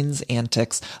behind-the-scenes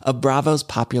antics of Bravo's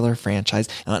popular franchise.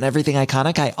 And on Everything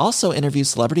Iconic, I also interview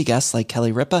celebrity guests like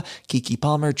Kelly Ripa, Keke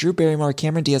Palmer, Drew Barrymore,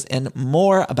 Cameron Diaz, and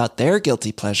more about their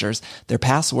guilty pleasures, their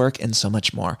past work, and so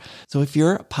much more. So if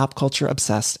you're pop culture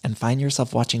obsessed and find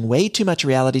yourself watching way too much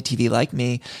reality TV like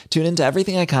me, tune into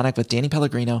Everything Iconic with Danny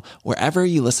Pellegrino, wherever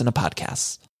you listen to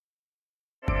podcasts.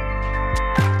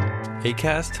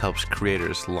 Acast helps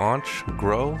creators launch,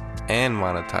 grow, and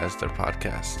monetize their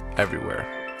podcasts everywhere.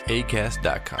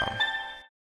 Acast.com.